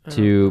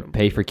to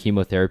pay for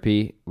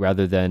chemotherapy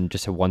rather than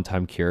just a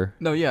one-time cure?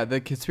 No, yeah, the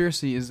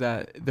conspiracy is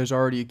that there's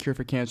already a cure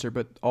for cancer,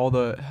 but all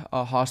the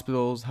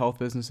hospitals, health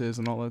businesses,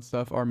 and all that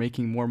stuff are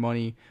making more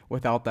money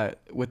with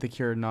the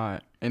cure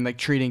not, and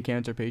treating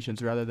cancer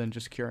patients rather than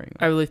just curing them.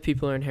 I believe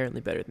people are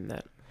inherently better than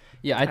that.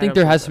 Yeah, I think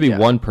there has to be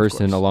one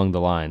person along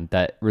the line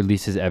that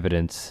releases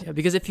evidence. Yeah,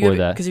 because if you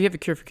have a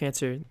cure for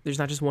cancer, there's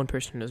not just one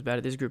person who knows about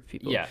it. There's a group of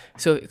people. Yeah.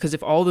 So because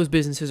if all those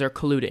businesses are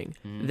colluding,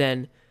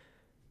 then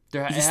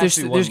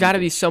there's got to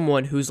be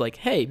someone who's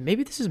hey,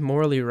 maybe this is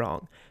morally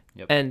wrong.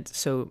 Yep. And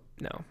so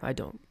no, I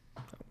don't.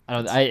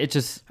 I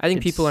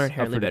think people are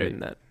inherently better than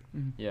that.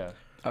 Mm-hmm. Yeah,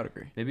 I would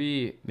agree.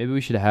 Maybe we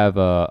should have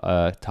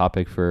a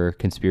topic for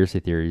conspiracy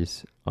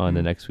theories on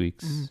the next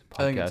week's podcast.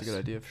 I think that's a good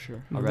idea for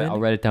sure. I'll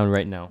write it down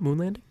right now. Moon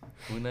landing.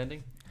 Moon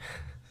landing.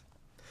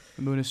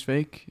 The moon is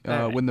fake.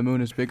 When the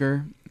moon is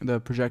bigger, the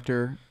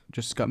projector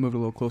just got moved a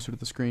little closer to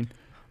the screen.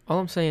 All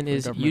I'm saying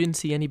is you didn't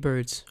see any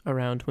birds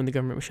around when the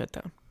government was shut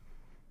down.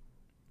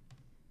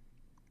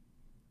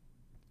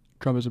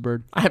 Trump is a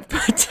bird. I'm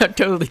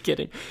totally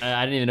kidding.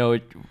 I didn't even know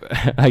it.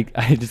 I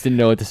just didn't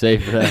know what to say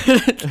for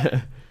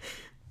that.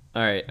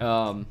 All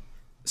right.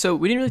 So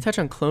we didn't really touch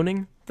on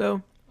cloning,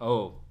 though.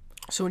 Oh.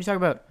 So when you talk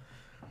about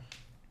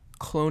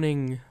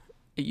cloning.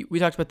 We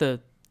talked about the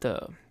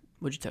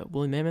what'd you tell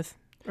woolly mammoth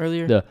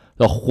earlier. The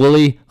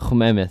woolly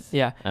mammoth.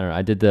 Yeah. I don't know.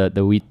 I did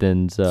the Wheat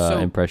Thins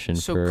impression.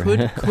 So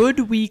for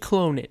could we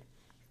clone it?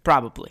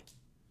 Probably.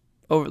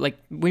 Over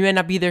we may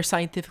not be there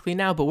scientifically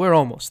now, but we're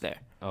almost there.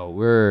 Oh,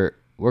 we're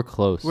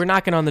close. We're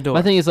knocking on the door.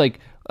 My thing is like,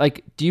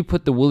 do you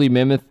put the woolly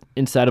mammoth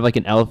inside of like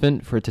an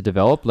elephant for it to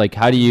develop? Like,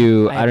 how do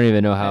you? I don't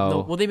even know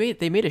how. Well, they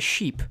made a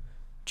sheep,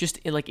 just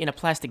in a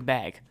plastic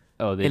bag.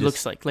 Oh, it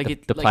looks like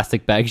the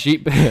plastic bag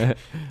sheep.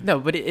 No,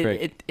 but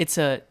it's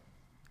a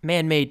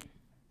man-made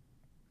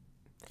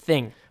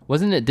thing.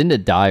 Didn't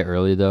it die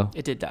early though?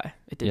 It did die.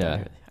 Die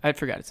early. I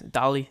forgot it's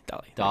Dolly.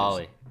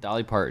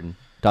 Dolly Parton.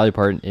 Dolly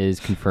Parton is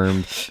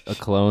confirmed a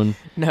clone.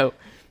 No.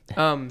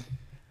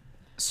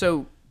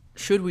 So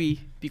should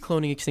we be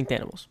cloning extinct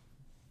animals?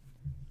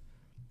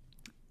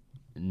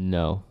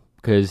 No,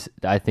 because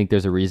I think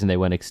there's a reason they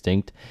went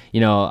extinct. I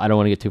don't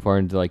want to get too far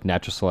into like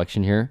natural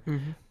selection here,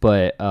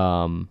 but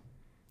You're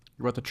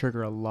about to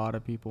trigger a lot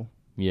of people.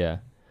 yeah.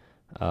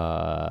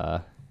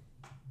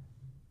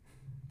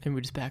 And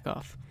we just back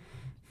off.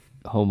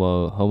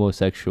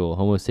 Homosexual,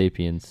 Homo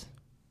sapiens.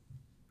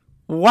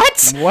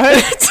 What?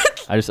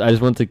 I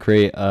just want to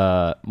create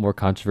more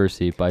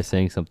controversy by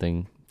saying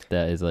something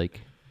that is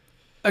like.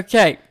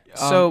 Okay,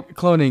 so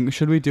cloning,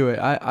 should we do it?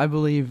 I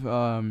believe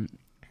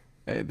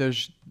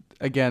there's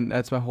again,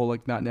 that's my whole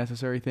like not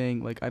necessary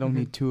thing. Like I don't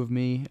need two of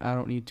me. I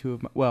don't need two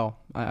of my. Well,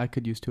 I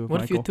could use two of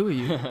what Michael. if you had two of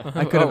you?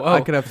 I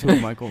could have two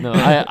of Michael. No,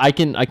 I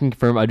can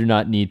confirm I do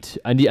not need.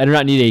 I do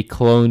not need a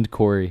cloned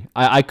Corey.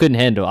 I couldn't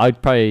handle.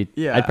 I'd probably.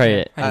 Yeah, I'd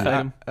probably.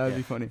 That would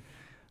be funny.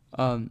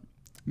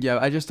 Yeah,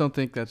 I just don't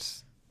think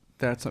that's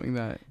something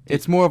that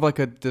it's more of like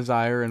a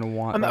desire and a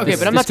want. Okay,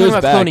 but I'm not talking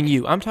about cloning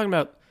you. I'm talking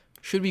about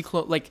should we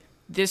clone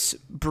this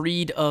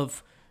breed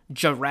of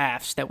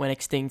giraffes that went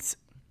extinct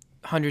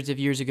hundreds of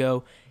years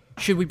ago?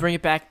 Should we bring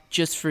it back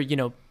just for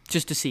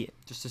just to see it?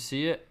 Just to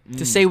see it?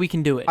 To say we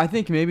can do it. I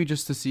think maybe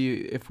just to see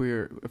if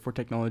we're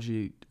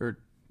technology or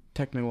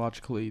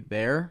technologically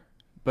there,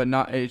 but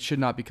not. It should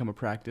not become a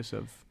practice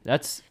of.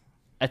 That's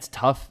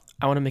tough.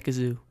 I want to make a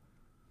zoo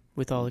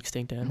with all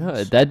extinct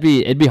animals. No,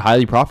 it'd be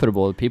highly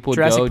profitable. People would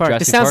Jurassic go Park. Jurassic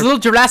This sounds Park. a little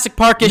Jurassic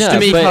Parkish to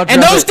me, but-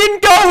 and those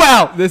didn't go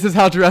well. This is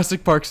how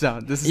Jurassic Park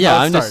sounds. This is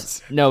how it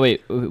starts. No,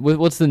 wait.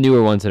 What's the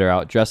newer ones that are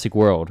out? Jurassic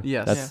World.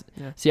 Yes.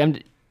 Yeah. See,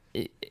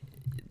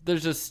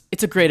 there's just.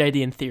 It's a great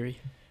idea in theory.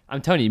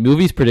 I'm telling you,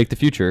 movies predict the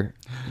future.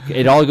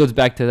 It all goes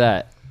back to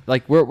that.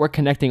 Like we're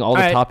connecting all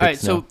the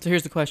topics now. So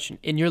here's the question: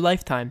 in your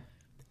lifetime,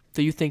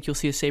 do you think you'll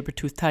see a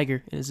saber-toothed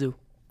tiger in a zoo?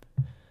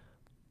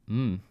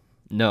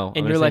 No.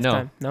 In your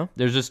lifetime, no.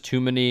 There's just too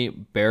many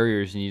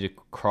barriers you need to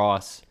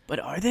cross. But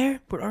are there?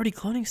 We're already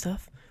cloning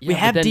stuff. Yeah, we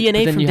have but then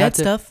DNA from you have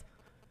dead stuff.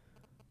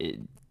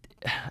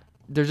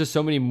 There's just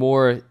so many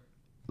more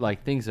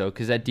like things though,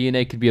 because that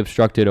DNA could be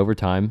obstructed over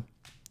time.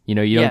 You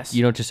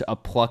don't just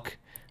pluck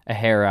a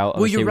hair out.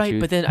 Well, of a you're right,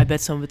 saber-tooth. but then I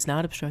bet some of it's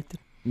not obstructed.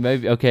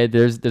 Maybe okay.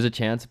 There's a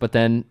chance, but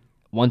then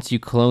once you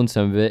clone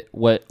some of it,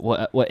 what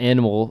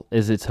animal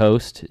is its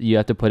host? You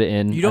have to put it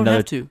in. You don't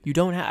have to. You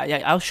don't have.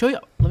 I'll show you.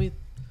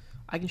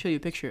 I can show you a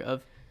picture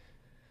of.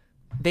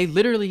 They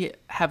literally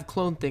have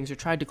cloned things or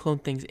tried to clone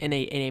things in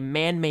a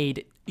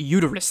man-made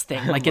uterus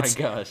thing. Like oh my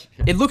gosh.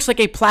 It looks like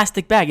a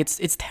plastic bag.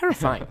 It's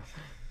terrifying.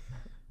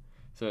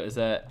 So is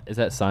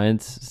that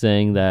science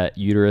saying that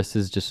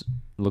uteruses just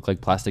look like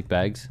plastic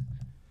bags?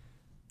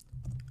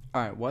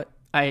 All right, what?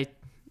 I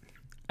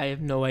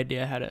have no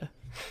idea how to.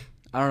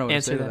 I don't know what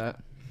Answer to say that.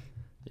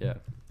 to Yeah.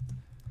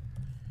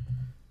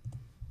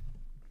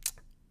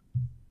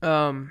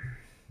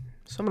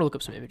 So I'm gonna look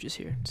up some images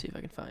here and see if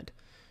I can find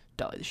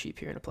Dolly the sheep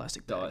here in a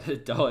plastic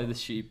bag. Dolly the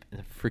sheep in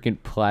a freaking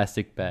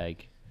plastic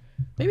bag.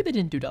 Maybe they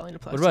didn't do Dolly in a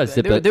plastic What about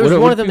bag. Ziploc? There was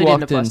What one if of them you they did in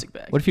a walked in- plastic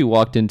bag. What if you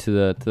walked into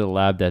the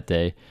lab that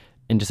day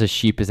and just a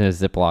sheep is in a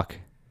Ziploc?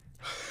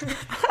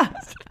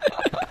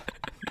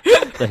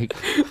 Like,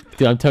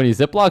 dude, I'm telling you,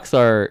 Ziplocs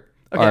are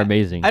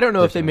amazing. I don't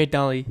know if they personally. made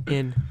Dolly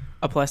in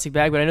a plastic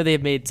bag, but I know they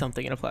have made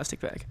something in a plastic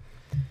bag.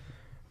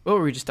 What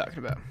were we just talking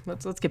about?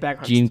 Let's get back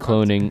on gene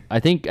cloning. I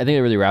think it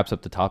really wraps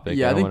up the topic.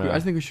 Yeah, don't wanna- I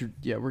think we should.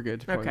 Yeah, we're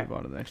good. Probably Okay. move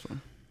on to the next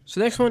one. So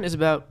the next one is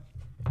about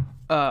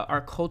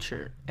our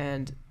culture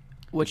and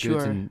what you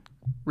goods are and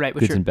right.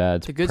 What goods you're and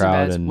bads. the goods and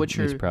proud bads, and what least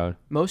you're- proud.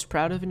 most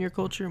proud of in your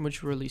culture and what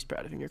you were least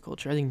proud of in your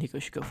culture. I think Nico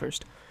should go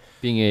first.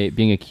 Being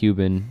a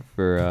Cuban,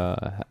 for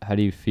how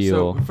do you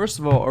feel? So first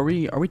of all, are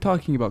we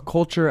talking about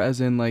culture as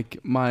in like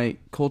my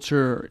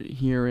culture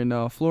here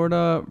in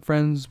Florida,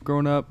 friends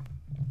growing up,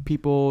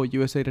 people,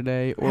 USA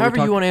Today, or However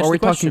you wanna answer Are we the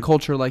question. talking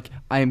culture like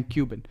I am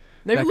Cuban?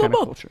 Maybe That a little kind of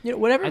both. culture. You know,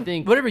 whatever. I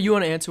think- whatever you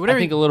want to answer. Whatever.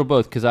 I think a little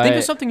both because think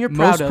of something you're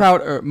proud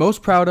of.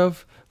 Most proud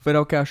of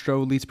Fidel Castro,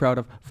 least proud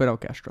of Fidel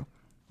Castro.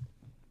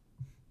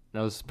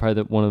 that was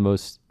probably one of the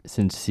most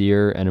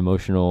sincere and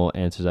emotional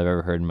answers I've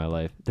ever heard in my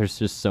life. There's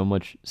just so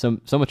much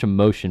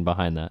emotion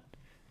behind that.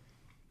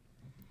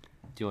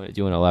 Do you want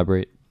to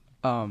elaborate?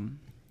 All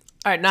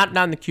right, not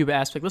in the Cuba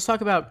aspect. Let's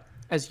talk about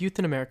as youth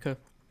in America.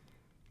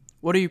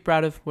 What are you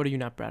proud of? What are you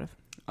not proud of?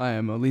 I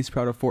am least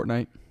proud of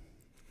Fortnite.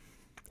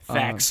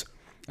 Facts.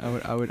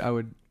 I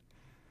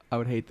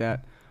would hate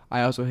that.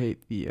 I also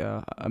hate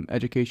the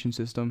education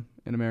system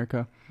in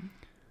America.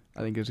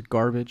 I think it's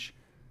garbage.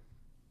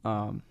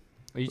 Are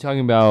you talking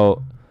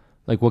about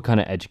like what kind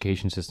of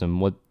education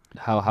system?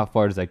 How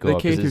far does that go The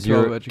up? K Is through it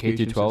 12 zero- education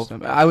K through 12?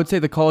 system. I would say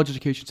the college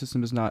education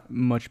system is not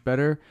much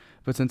better,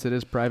 but since it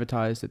is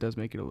privatized, it does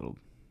make it a little.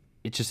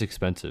 It's just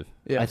expensive.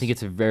 Yes. I think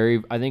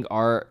I think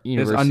our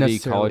university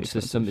unnecessarily college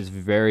system is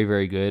very,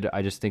 very good.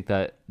 I just think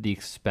that the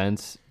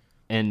expense,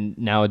 and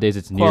nowadays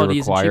it's near Quality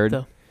isn't cheap, required.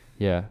 though.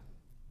 Yeah.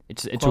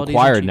 It's Quality isn't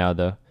required cheap. now,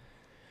 though.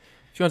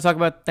 If you want to talk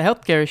about the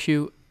healthcare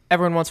issue,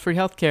 everyone wants free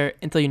healthcare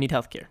until you need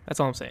healthcare. That's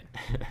all I'm saying.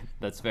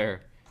 That's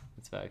fair.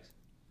 That's facts.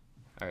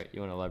 All right, you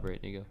want to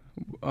elaborate, Nico?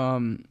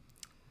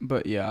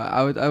 But yeah,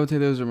 I would say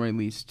those are my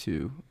least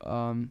two.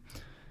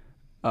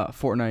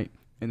 Fortnite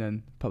and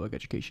then public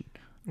education.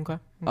 Okay.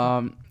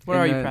 and What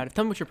are you then proud of?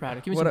 Tell me what you're proud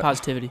of. Give me what some I-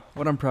 positivity.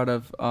 What I'm proud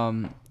of.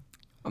 I'm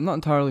not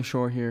entirely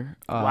sure here.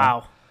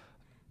 Wow.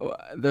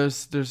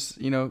 There's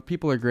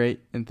people are great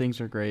and things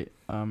are great.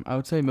 I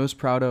would say most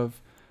proud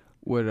of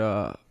would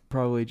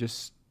probably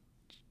just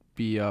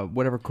be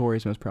whatever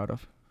Corey's most proud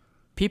of.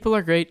 People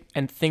are great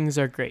and things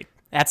are great.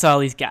 That's all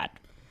he's got.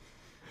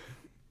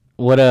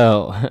 What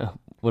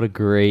a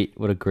great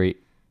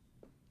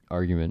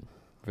argument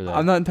for that.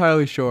 I'm not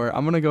entirely sure.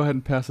 I'm gonna go ahead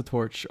and pass the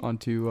torch on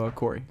to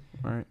Corey.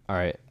 All right. All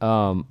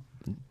right.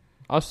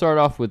 I'll start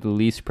off with the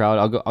least proud.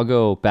 I'll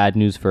go bad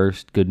news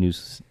first, good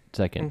news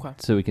second, Okay.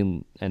 so we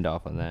can end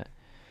off on that.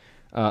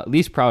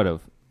 Least proud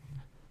of.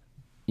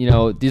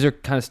 These are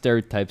kind of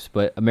stereotypes,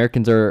 but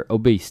Americans are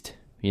obese.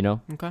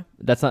 Okay.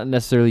 That's not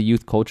necessarily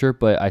youth culture,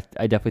 but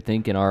I definitely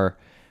think in our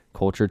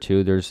culture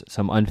too, there's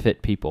some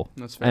unfit people.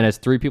 That's fair. And as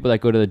 3 people that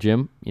go to the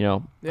gym, Yeah.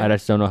 I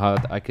just don't know how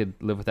I could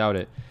live without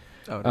it.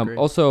 I would agree.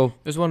 Also,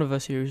 There's one of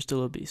us here who's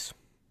still obese.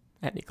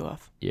 At Nikolov.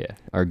 yeah,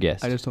 our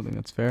guest. I just don't think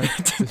that's fair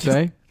to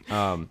say.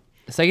 The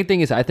second thing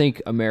is I think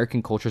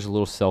American culture is a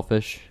little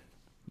selfish.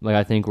 Like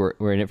I think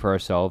we're in it for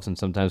ourselves, and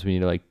sometimes we need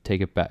to like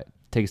take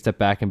a step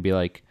back and be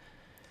like,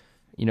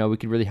 we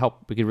could really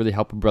help. We could really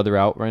help a brother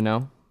out right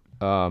now.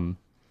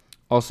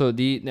 Also,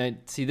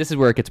 see, this is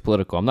where it gets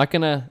political. I'm not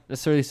gonna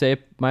necessarily say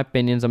my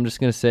opinions. I'm just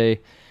gonna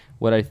say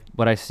what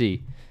I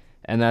see,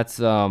 and that's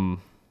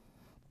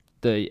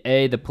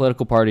the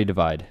political party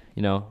divide.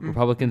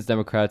 Republicans,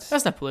 Democrats.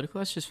 That's not political.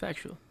 That's just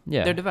factual.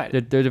 Yeah, They're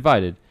divided. They're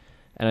divided,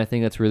 and I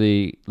think that's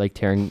really like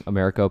tearing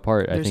America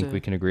apart. I There's think a- we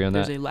can agree on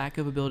There's that. a lack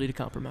of ability to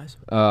compromise.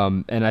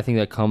 And I think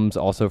that comes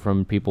also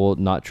from people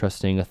not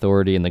trusting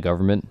authority in the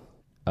government,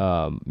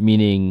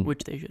 meaning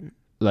Which they shouldn't.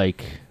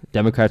 like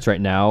Democrats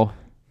right now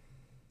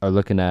are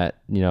looking at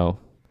the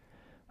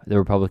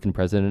Republican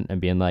president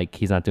and being like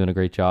he's not doing a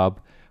great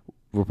job.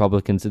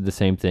 Republicans did the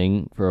same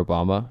thing for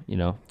Obama.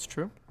 It's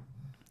true.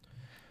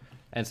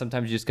 And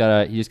sometimes you just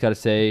gotta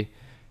say,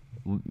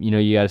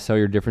 you gotta sell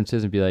your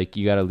differences and be like,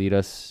 you gotta lead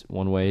us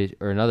one way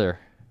or another.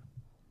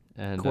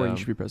 And Corey, you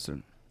should be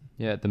president.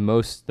 yeah, the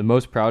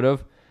most proud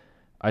of,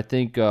 I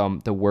think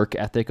the work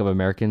ethic of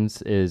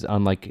Americans is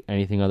unlike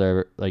anything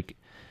other, like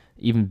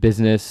even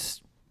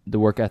business, the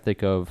work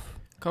ethic of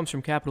Comes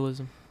from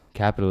capitalism.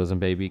 capitalism,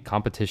 baby,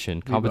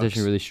 competition. V-Bucks.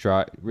 Competition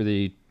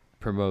really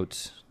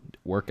promotes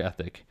work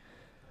ethic.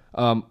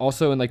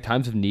 Also in like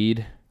times of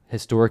need,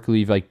 historically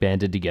we've like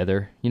banded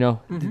together.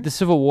 Mhm. The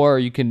Civil War,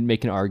 you can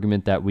make an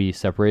argument that we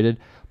separated,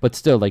 but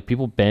still like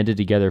people banded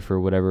together for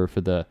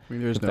the I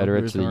mean, there's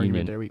Confederates no or the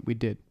argument Union. there. We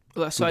did.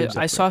 Well, so We did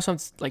I saw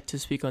separate. some, like, to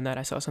speak on that,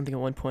 I saw something at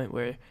one point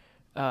where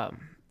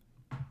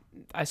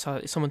I saw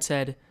someone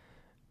said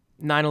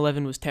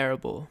 9/11 was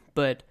terrible,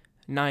 but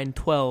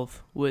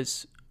 9/12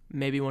 was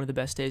maybe one of the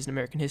best days in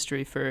American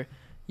history for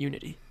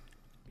unity.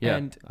 Yeah,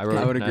 And I wrote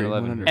I would agree,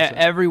 9/11. 100%.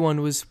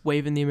 Everyone was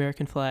waving the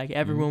American flag.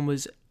 Everyone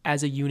was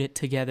as a unit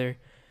together.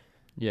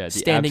 Yeah,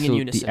 Standing in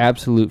unison. The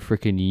absolute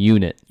freaking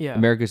unit. Yeah.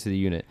 America's the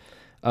unit.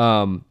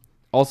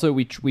 Also,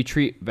 we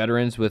treat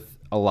veterans with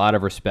a lot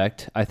of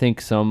respect. I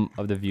think some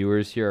of the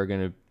viewers here are going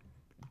to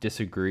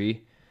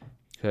disagree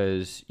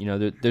because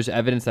there's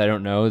evidence that I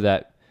don't know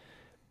that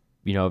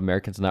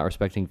Americans not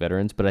respecting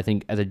veterans, but I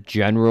think as a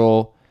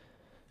general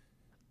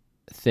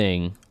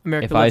thing,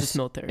 America if loves its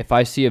military. if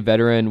I see a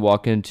veteran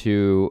walk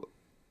into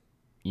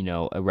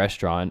a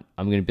restaurant,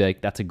 I'm going to be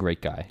like, that's a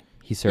great guy.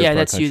 He served Yeah, our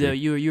that's you country.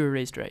 though. You were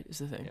raised right. Is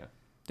the thing. Yeah.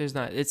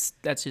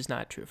 That's just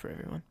not true for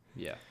everyone.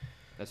 Yeah,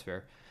 that's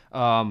fair.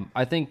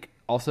 I think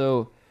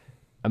also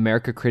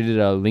America created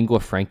a lingua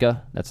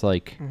franca. That's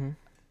like,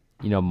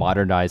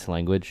 modernized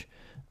language.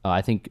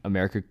 I think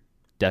America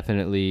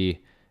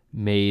definitely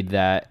made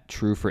that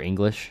true for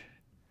English.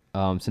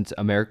 Since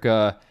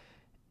America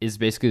is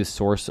basically the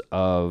source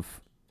of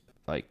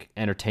like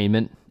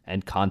entertainment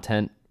and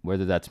content,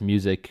 whether that's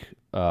music,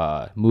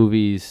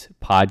 movies,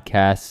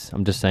 podcasts.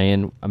 I'm just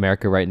saying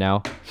America right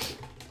now.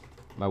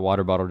 My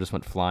water bottle just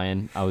went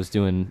flying. I was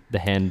doing the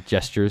hand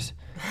gestures.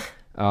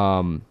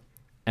 And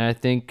I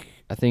think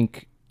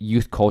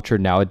youth culture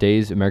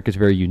nowadays, America's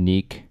very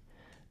unique.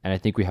 And I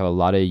think we have a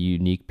lot of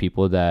unique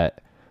people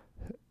that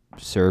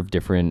serve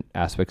different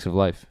aspects of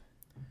life.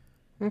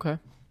 Okay.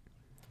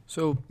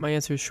 So my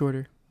answer is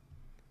shorter.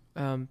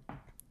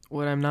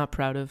 What I'm not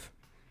proud of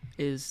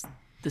is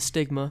the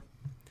stigma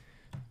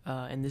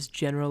and this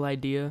general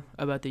idea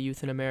about the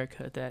youth in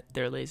America that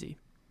they're lazy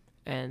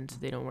and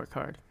they don't work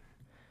hard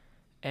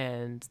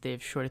and they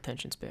have short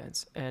attention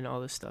spans and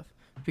all this stuff.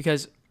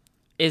 Because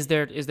is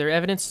there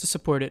evidence to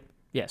support it?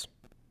 Yes.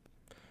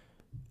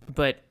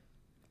 But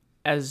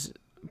as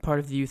part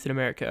of the youth in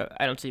America,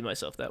 I don't see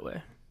myself that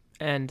way.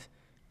 And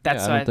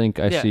that's I don't think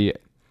I see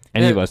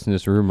any of us in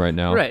this room right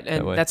now. Right,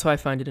 and that's why I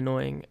find it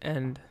annoying.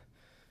 And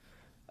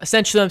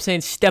essentially, I'm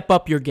saying step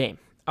up your game,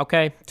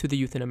 okay, to the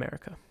youth in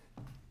America.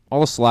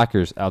 All the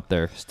slackers out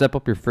there, step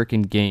up your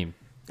freaking game.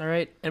 All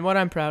right, and what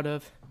I'm proud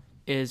of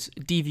is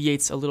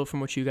deviates a little from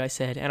what you guys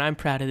said, and I'm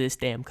proud of this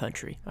damn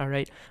country, all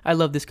right? I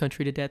love this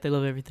country to death. I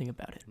love everything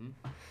about it.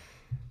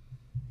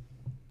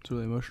 It's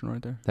really emotional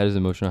right there. That is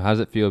emotional. How does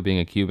it feel being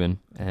a Cuban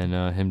and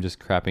him just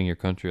crapping your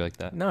country like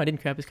that? No, I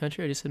didn't crap his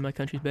country. I just said my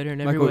country's better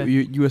in every Michael, way.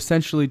 you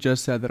essentially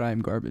just said that I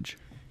am garbage.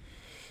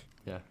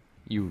 Yeah.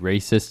 You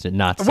racist and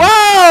Nazi. Whoa!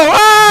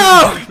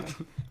 Whoa!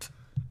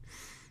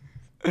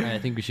 I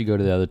think we should go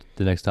to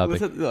the next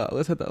topic.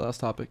 Let's hit that last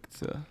topic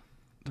to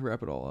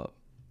wrap it all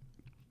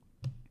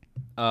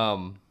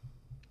up.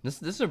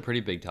 This is a pretty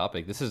big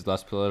topic. This is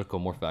less political,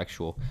 more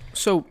factual.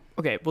 So,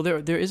 okay, well,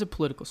 there is a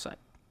political side.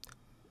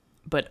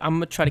 But I'm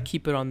going to try to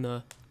keep it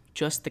on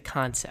just the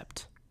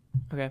concept,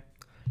 okay?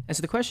 And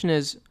so the question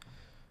is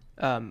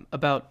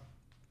about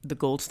the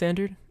gold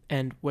standard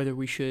and whether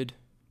we should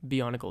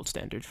be on a gold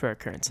standard for our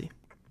currency.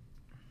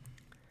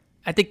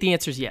 I think the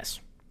answer is yes.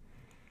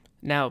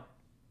 Now,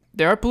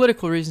 there are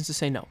political reasons to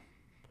say no.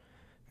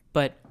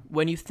 But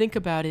when you think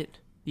about it,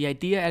 the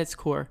idea at its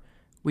core,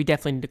 we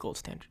definitely need a gold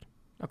standard,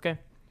 okay?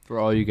 For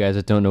all you guys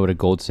that don't know what a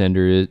gold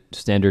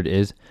standard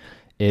is,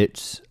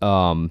 it's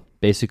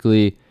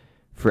basically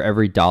for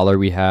every dollar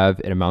we have,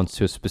 it amounts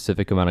to a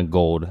specific amount of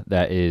gold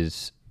that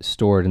is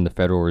stored in the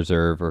Federal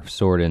Reserve or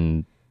stored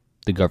in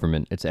the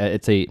government. It's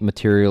a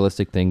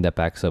materialistic thing that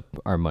backs up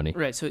our money.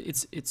 Right. So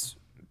it's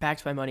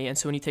backed by money, and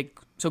so when you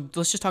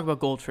let's just talk about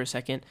gold for a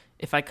second.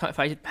 If I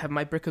have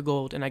my brick of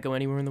gold and I go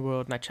anywhere in the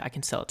world and I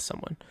can sell it to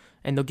someone,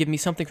 and they'll give me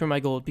something for my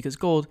gold because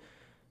gold,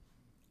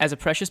 as a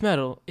precious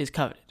metal, is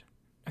coveted.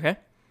 Okay.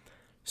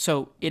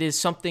 So it is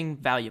something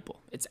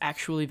valuable. It's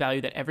actually value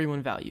that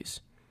everyone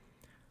values.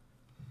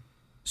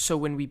 So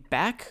when we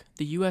back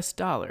the US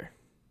dollar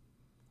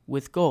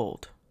with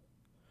gold,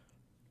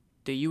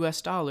 the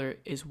US dollar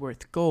is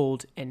worth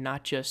gold and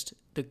not just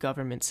the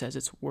government says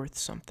it's worth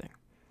something.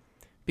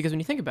 Because when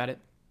you think about it,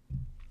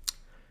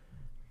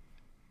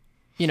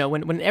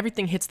 when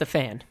everything hits the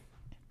fan,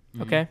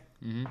 okay?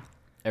 Mm-hmm.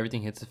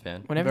 Everything hits the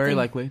fan. Very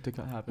likely to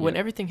happen. When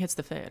everything hits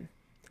the fan,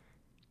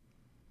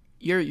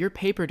 your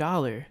paper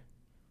dollar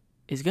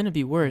is going to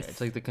be worth... It's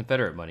like the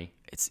Confederate money.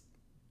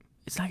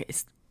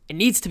 It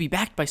needs to be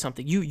backed by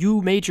something.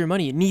 You made your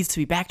money. It needs to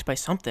be backed by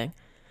something.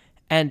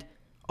 And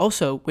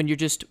also, when you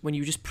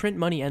just print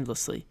money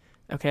endlessly,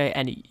 okay,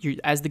 and you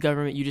as the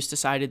government, you just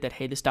decided that,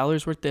 hey, this dollar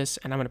is worth this,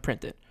 and I'm going to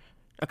print it,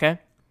 okay?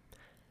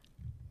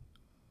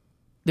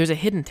 There's a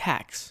hidden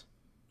tax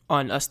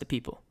on us, the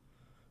people,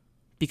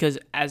 because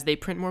as they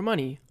print more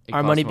money,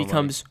 our money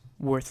becomes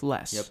worth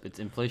less. Yep, it's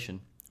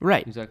inflation.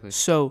 Right. Exactly.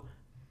 So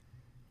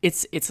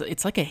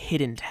it's like a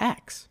hidden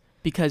tax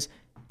because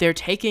they're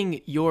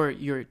taking your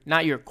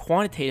not your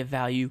quantitative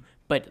value,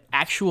 but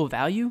actual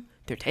value.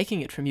 They're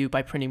taking it from you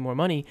by printing more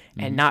money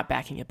and not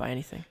backing it by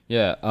anything.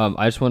 Yeah,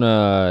 I just want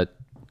to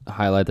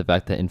highlight the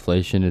fact that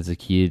inflation is the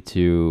key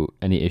to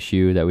any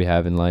issue that we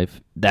have in life.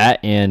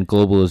 That and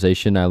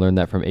globalization, I learned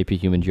that from AP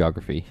Human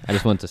Geography. I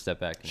just wanted to step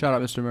back. Shout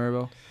out, Mr.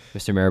 Maribel.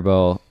 Mr.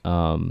 Maribel,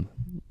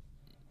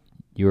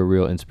 you were a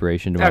real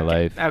inspiration to my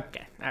life.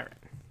 Okay, all right.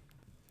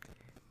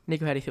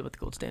 Nico, how do you feel about the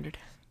gold standard?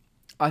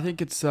 I think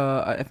it's.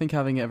 I think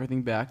having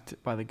everything backed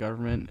by the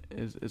government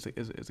is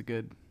a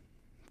good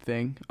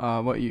thing.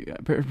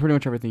 Pretty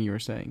much everything you were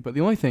saying, but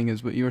the only thing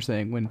is what you were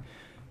saying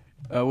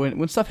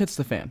when stuff hits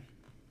the fan.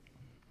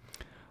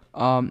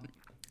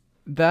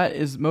 That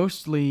is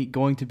mostly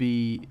going to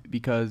be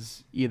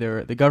because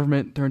either the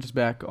government turns its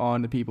back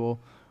on the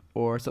people,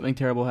 or something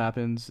terrible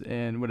happens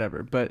and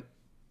whatever. But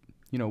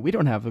we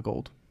don't have the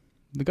gold.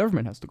 The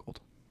government has the gold.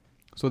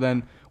 So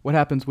then, what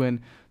happens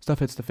when stuff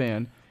hits the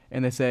fan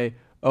and they say,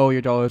 "Oh,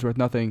 your dollar is worth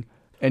nothing,"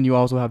 and you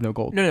also have no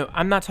gold? No,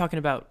 I'm not talking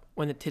about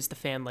when it hits the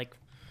fan, like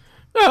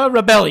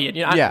rebellion.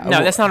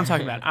 That's not what I'm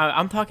talking about.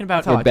 I'm talking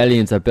about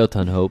rebellions are built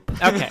on hope.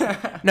 Okay,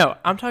 no,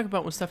 I'm talking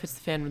about when stuff hits the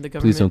fan when the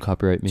government Please don't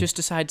copyright me. Just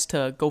decides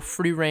to go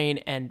free reign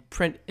and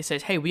print. It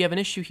says, "Hey, we have an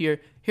issue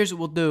here. Here's what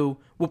we'll do.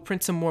 We'll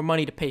print some more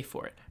money to pay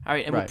for it. All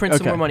right, and we'll print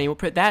some more money. We'll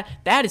print that.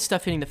 That is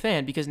stuff hitting the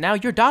fan because now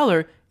your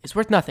dollar is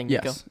worth nothing."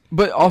 Yes, Nico.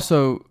 but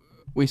also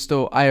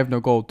I have no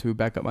gold to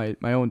back up my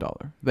own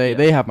dollar.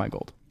 They have my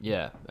gold.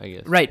 Yeah, I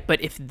guess. Right,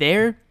 but if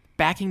they're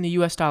backing the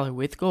U.S. dollar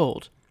with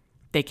gold,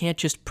 they can't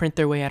just print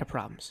their way out of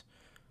problems.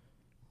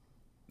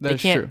 That's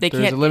true.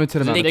 There's a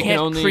limited amount. They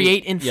can't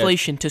create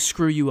inflation to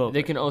screw you over.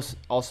 They can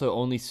also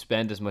only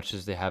spend as much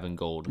as they have in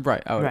gold.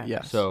 Right. Right.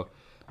 Yes. So,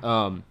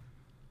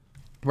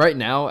 right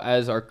now,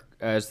 as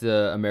as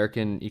the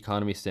American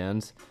economy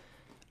stands,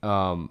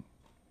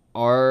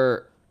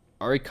 our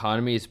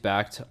economy is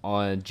backed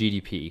on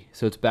GDP.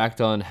 So it's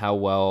backed on how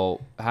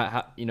well,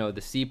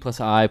 the C plus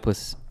I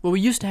plus. Well, we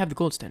used to have the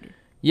gold standard.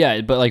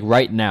 Yeah, but like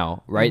right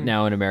now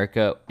in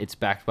America, it's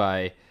backed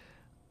by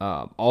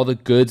all the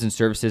goods and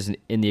services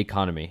in the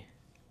economy.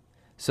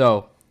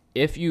 So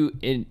if you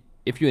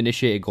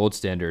initiate a gold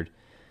standard,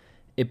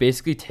 it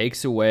basically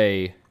takes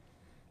away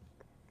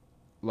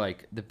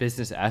like the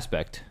business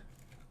aspect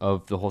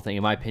of the whole thing,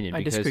 in my opinion.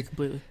 I disagree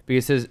completely.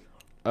 Because it says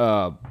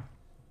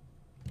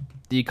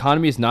the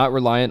economy is not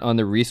reliant on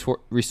the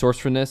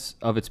resourcefulness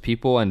of its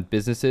people and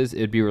businesses.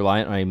 It would be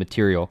reliant on a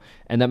material,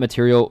 and that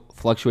material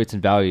fluctuates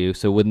in value.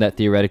 So wouldn't that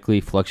theoretically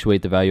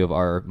fluctuate the value of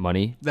our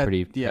money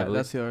heavily?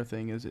 That's the other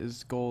thing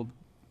is gold.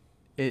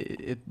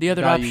 The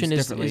other values option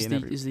is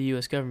differently the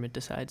U.S. government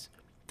decides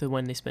to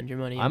when they spend your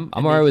money. I'm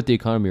alright with the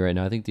economy right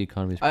now. I think the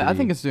economy is pretty... I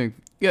think it's doing...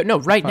 Yeah, no,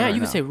 right now. Right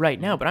You now. can say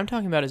right now, but I'm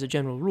talking about as a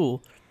general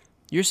rule.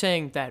 You're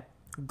saying that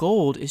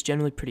gold is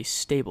generally pretty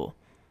stable.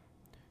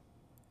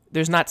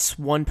 There's not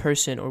one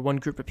person or one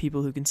group of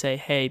people who can say,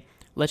 hey,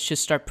 let's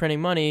just start printing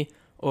money,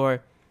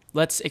 or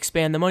let's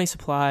expand the money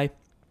supply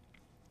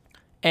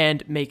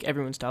and make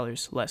everyone's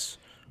dollars less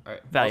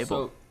valuable.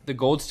 Also, the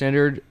gold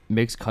standard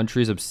makes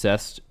countries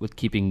obsessed with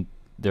keeping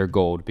their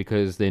gold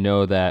because they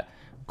know that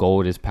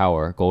gold is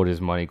power, gold is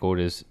money, gold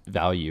is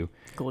value.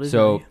 Gold is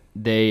so value.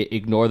 They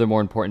ignore the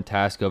more important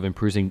task of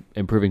improving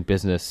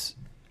business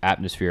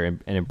atmosphere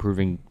and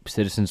improving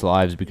citizens'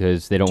 lives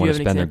because they don't want to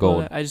spend their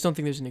gold. I just don't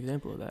think there's an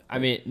example of that. I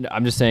mean,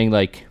 I'm just saying,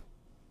 like,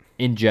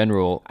 in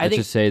general, let's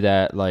just say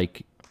that,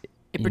 like,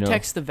 it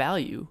protects the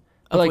value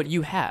of like, what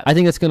you have. I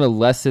think that's going to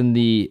lessen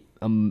the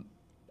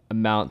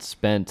amount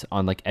spent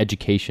on, like,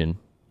 education,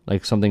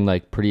 like something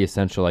like pretty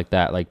essential like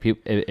that. Like,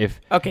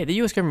 okay, the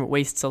U.S. government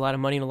wastes a lot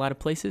of money in a lot of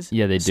places.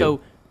 Yeah, they do.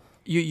 So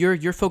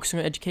you're focusing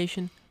on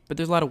education, but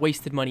there's a lot of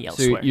wasted money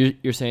elsewhere. So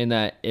you're saying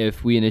that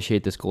if we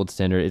initiate this gold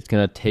standard, it's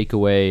going to take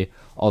away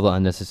all the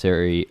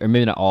unnecessary, or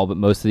maybe not all, but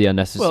most of the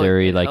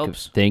unnecessary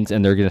things,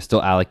 and they're going to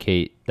still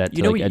allocate that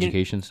to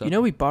education stuff. You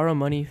know, we borrow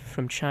money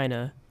from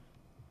China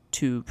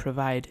to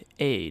provide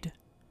aid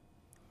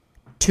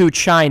to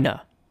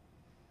China.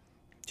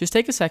 Just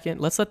take a second.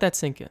 Let's let that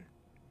sink in.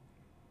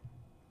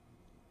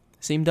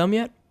 Seem dumb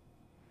yet?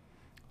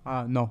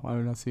 No, I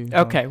do not see.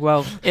 Okay,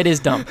 well, it is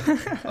dumb.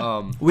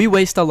 We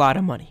waste a lot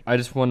of money.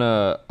 I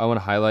wanna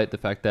highlight the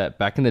fact that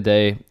back in the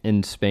day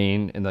in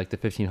Spain in like the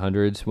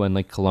 1500s when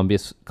like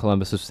Columbus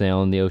was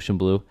sailing the ocean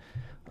blue,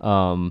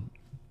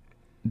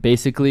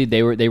 basically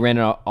they ran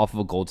it off of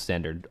a gold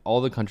standard. All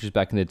the countries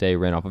back in the day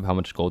ran off of how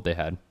much gold they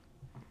had.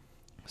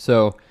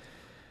 So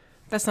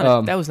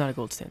that was not a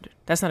gold standard.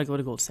 That's not what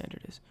a gold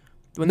standard is.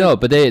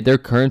 But their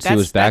currency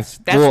was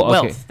backed. That's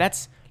wealth. Okay.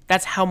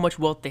 That's how much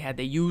wealth they had.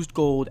 They used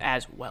gold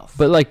as wealth.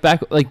 But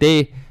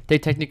they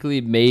technically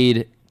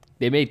made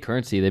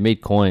currency. They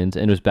made coins,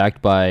 and it was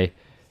backed by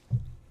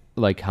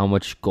like how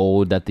much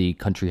gold that the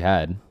country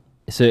had.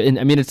 So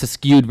it's a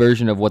skewed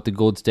version of what the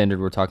gold standard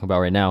we're talking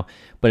about right now,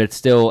 but it's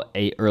still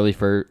a early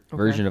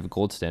version of a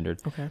gold standard.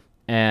 Okay.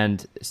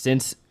 And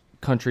since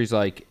countries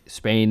like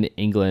Spain,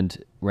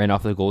 England ran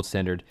off the gold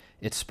standard,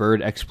 it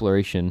spurred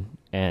exploration,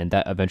 and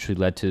that eventually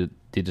led to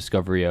the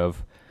discovery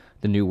of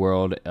the New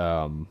World.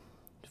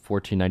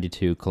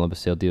 1492, Columbus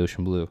sailed the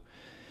ocean blue.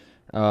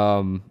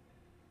 But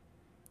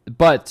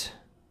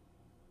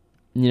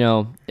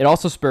it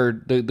also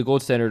spurred the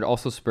gold standard.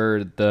 Also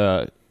spurred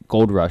the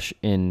gold rush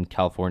in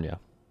California,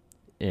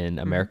 in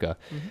America.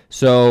 Mm-hmm.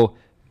 So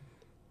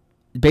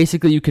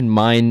basically, you can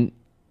mine,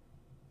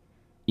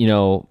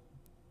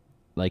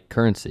 like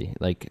currency.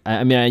 Like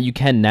you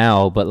can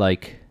now, but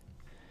like,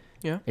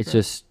 it's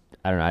just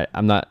I don't know.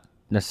 I'm not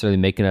necessarily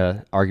making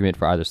an argument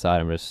for either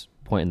side. I'm just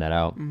pointing that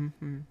out.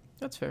 Mm-hmm.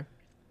 That's fair.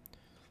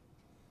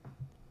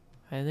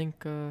 I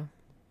think we're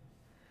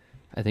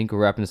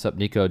wrapping this up.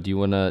 Nico, do you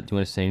wanna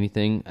say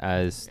anything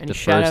as any the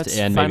first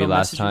and maybe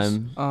last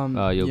messages? time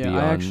you'll be on?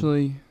 I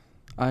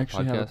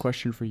actually have a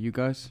question for you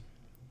guys.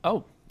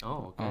 Oh,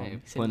 okay.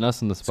 Putting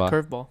us on the spot.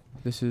 It's a curveball.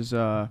 This is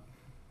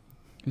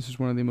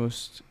one of the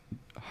most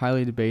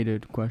highly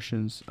debated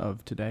questions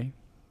of today,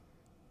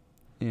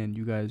 and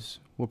you guys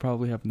will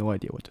probably have no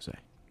idea what to say.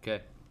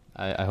 Okay.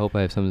 I hope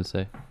I have something to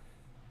say.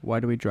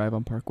 Why do we drive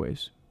on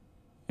parkways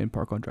and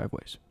park on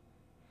driveways?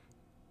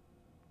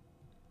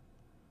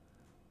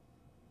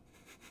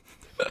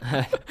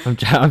 I'm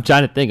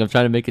trying to think. I'm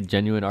trying to make a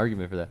genuine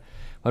argument for that.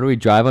 Why do we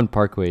drive on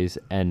parkways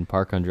and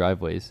park on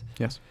driveways?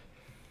 Yes.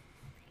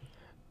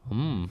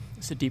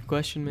 It's a deep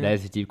question, man. That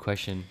is a deep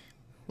question.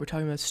 We're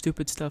talking about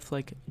stupid stuff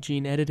like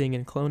gene editing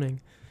and cloning.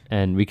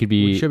 And we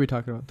should be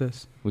talking about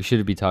this. We should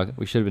have been talking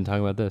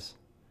about this.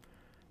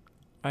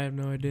 I have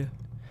no idea.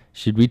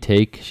 Should we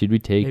take? Maybe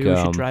we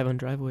should drive on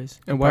driveways.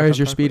 And why is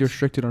your speed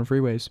restricted on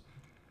freeways?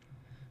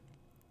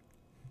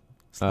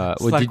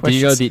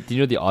 Did you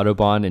know the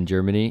Autobahn in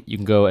Germany? You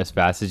can go as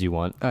fast as you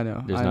want. I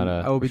know.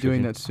 I will be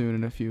doing that soon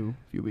in a few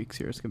weeks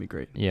here. It's gonna be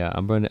great. Yeah,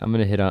 I'm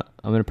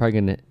probably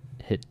gonna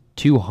hit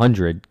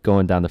 200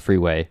 going down the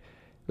freeway.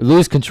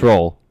 Lose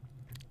control,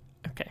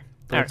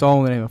 but All it's all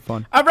in the name of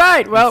fun. All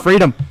right. Well,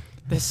 Freedom.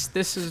 this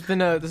has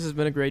been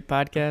a great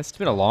podcast. It's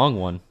been a long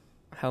one.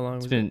 How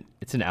long?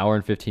 It's an hour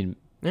and 15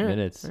 Yeah.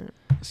 minutes. Yeah.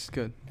 This is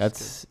good.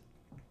 That's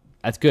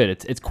good.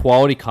 It's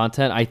quality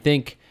content. I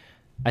think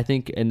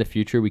in the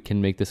future we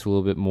can make this a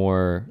little bit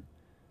more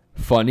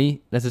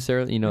funny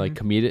necessarily, like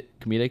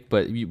comedic,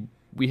 but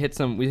we hit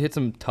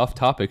some tough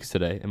topics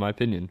today, in my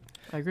opinion.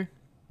 I agree.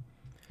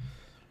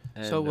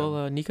 And, So,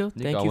 well, Nico,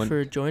 thank I you want-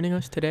 for joining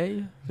us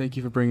today. Thank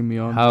you for bringing me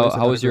on. how boys. I've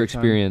had a was your great time.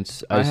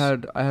 experience? I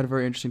had a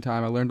very interesting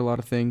time. I learned a lot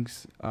of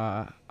things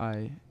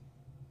I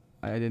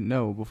didn't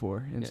know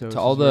before, and so to this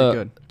all is very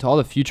good. to all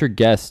the future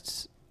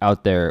guests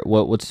out there,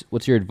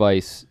 what's your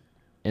advice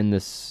in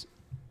this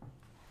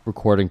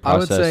recording I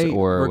would process say,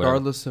 or whatever?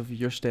 regardless of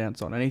your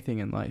stance on anything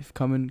in life,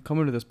 come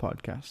into this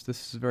podcast.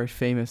 This is a very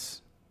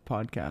famous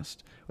podcast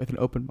with an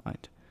open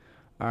mind.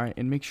 All right,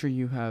 and make sure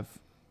you have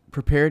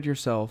prepared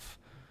yourself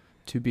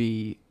to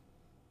be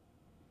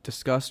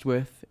discussed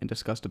with and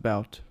discussed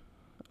about.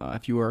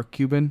 If you are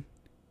Cuban,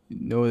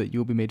 know that you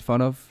will be made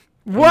fun of.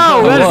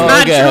 Whoa, that is Whoa,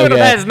 not okay, true. okay.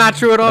 That is not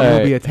true at all. You All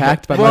will be right.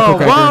 attacked by Whoa, Michael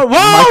Greger. whoa,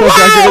 whoa, Michael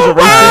Greger is a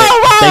racist.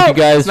 whoa. Thank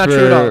you guys Not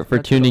true at all. for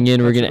Not true tuning at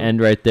in. all. We're Not gonna true.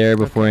 end right there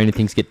before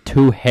anything get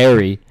too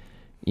hairy.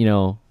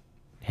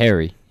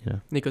 Harry.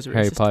 Nico's a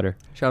Harry racist. Potter.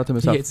 Shout out to He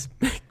myself. hates-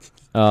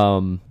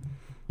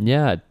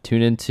 Yeah,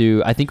 tune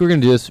into. I think we're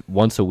gonna do this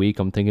once a week.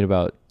 I'm thinking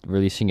about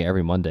releasing it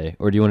every Monday,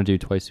 or do you want to do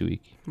twice a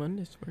week?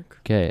 Mondays work.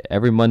 Okay,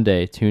 every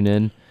Monday, tune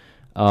in.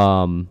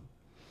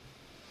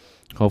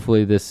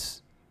 Hopefully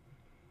this,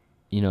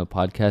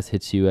 podcast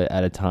hits you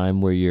at a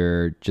time where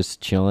you're just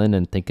chilling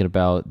and thinking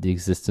about the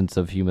existence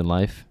of human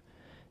life,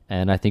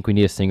 and I think we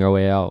need to sing our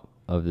way out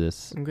of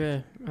this.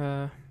 Okay.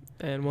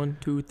 And 1,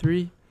 2,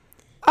 3.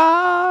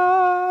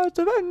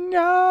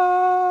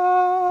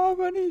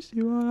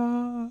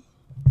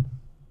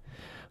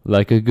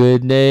 Like a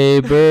good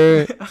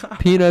neighbor,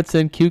 peanuts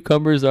and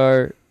cucumbers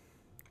are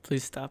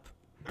Please stop.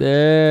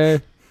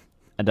 there.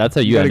 And that's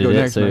how you gotta ended go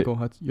it. next, So Michael.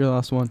 That's your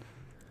last one.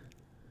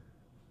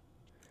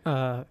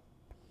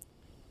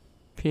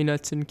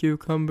 Peanuts and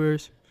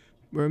cucumbers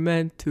were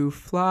meant to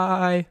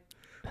fly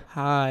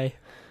high,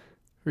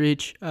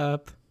 reach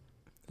up,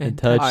 and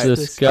touch touch the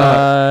the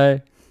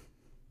sky.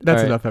 That's All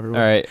right. enough, everyone.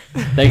 All right.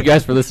 Thank you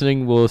guys for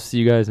listening. We'll see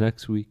you guys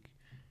next week.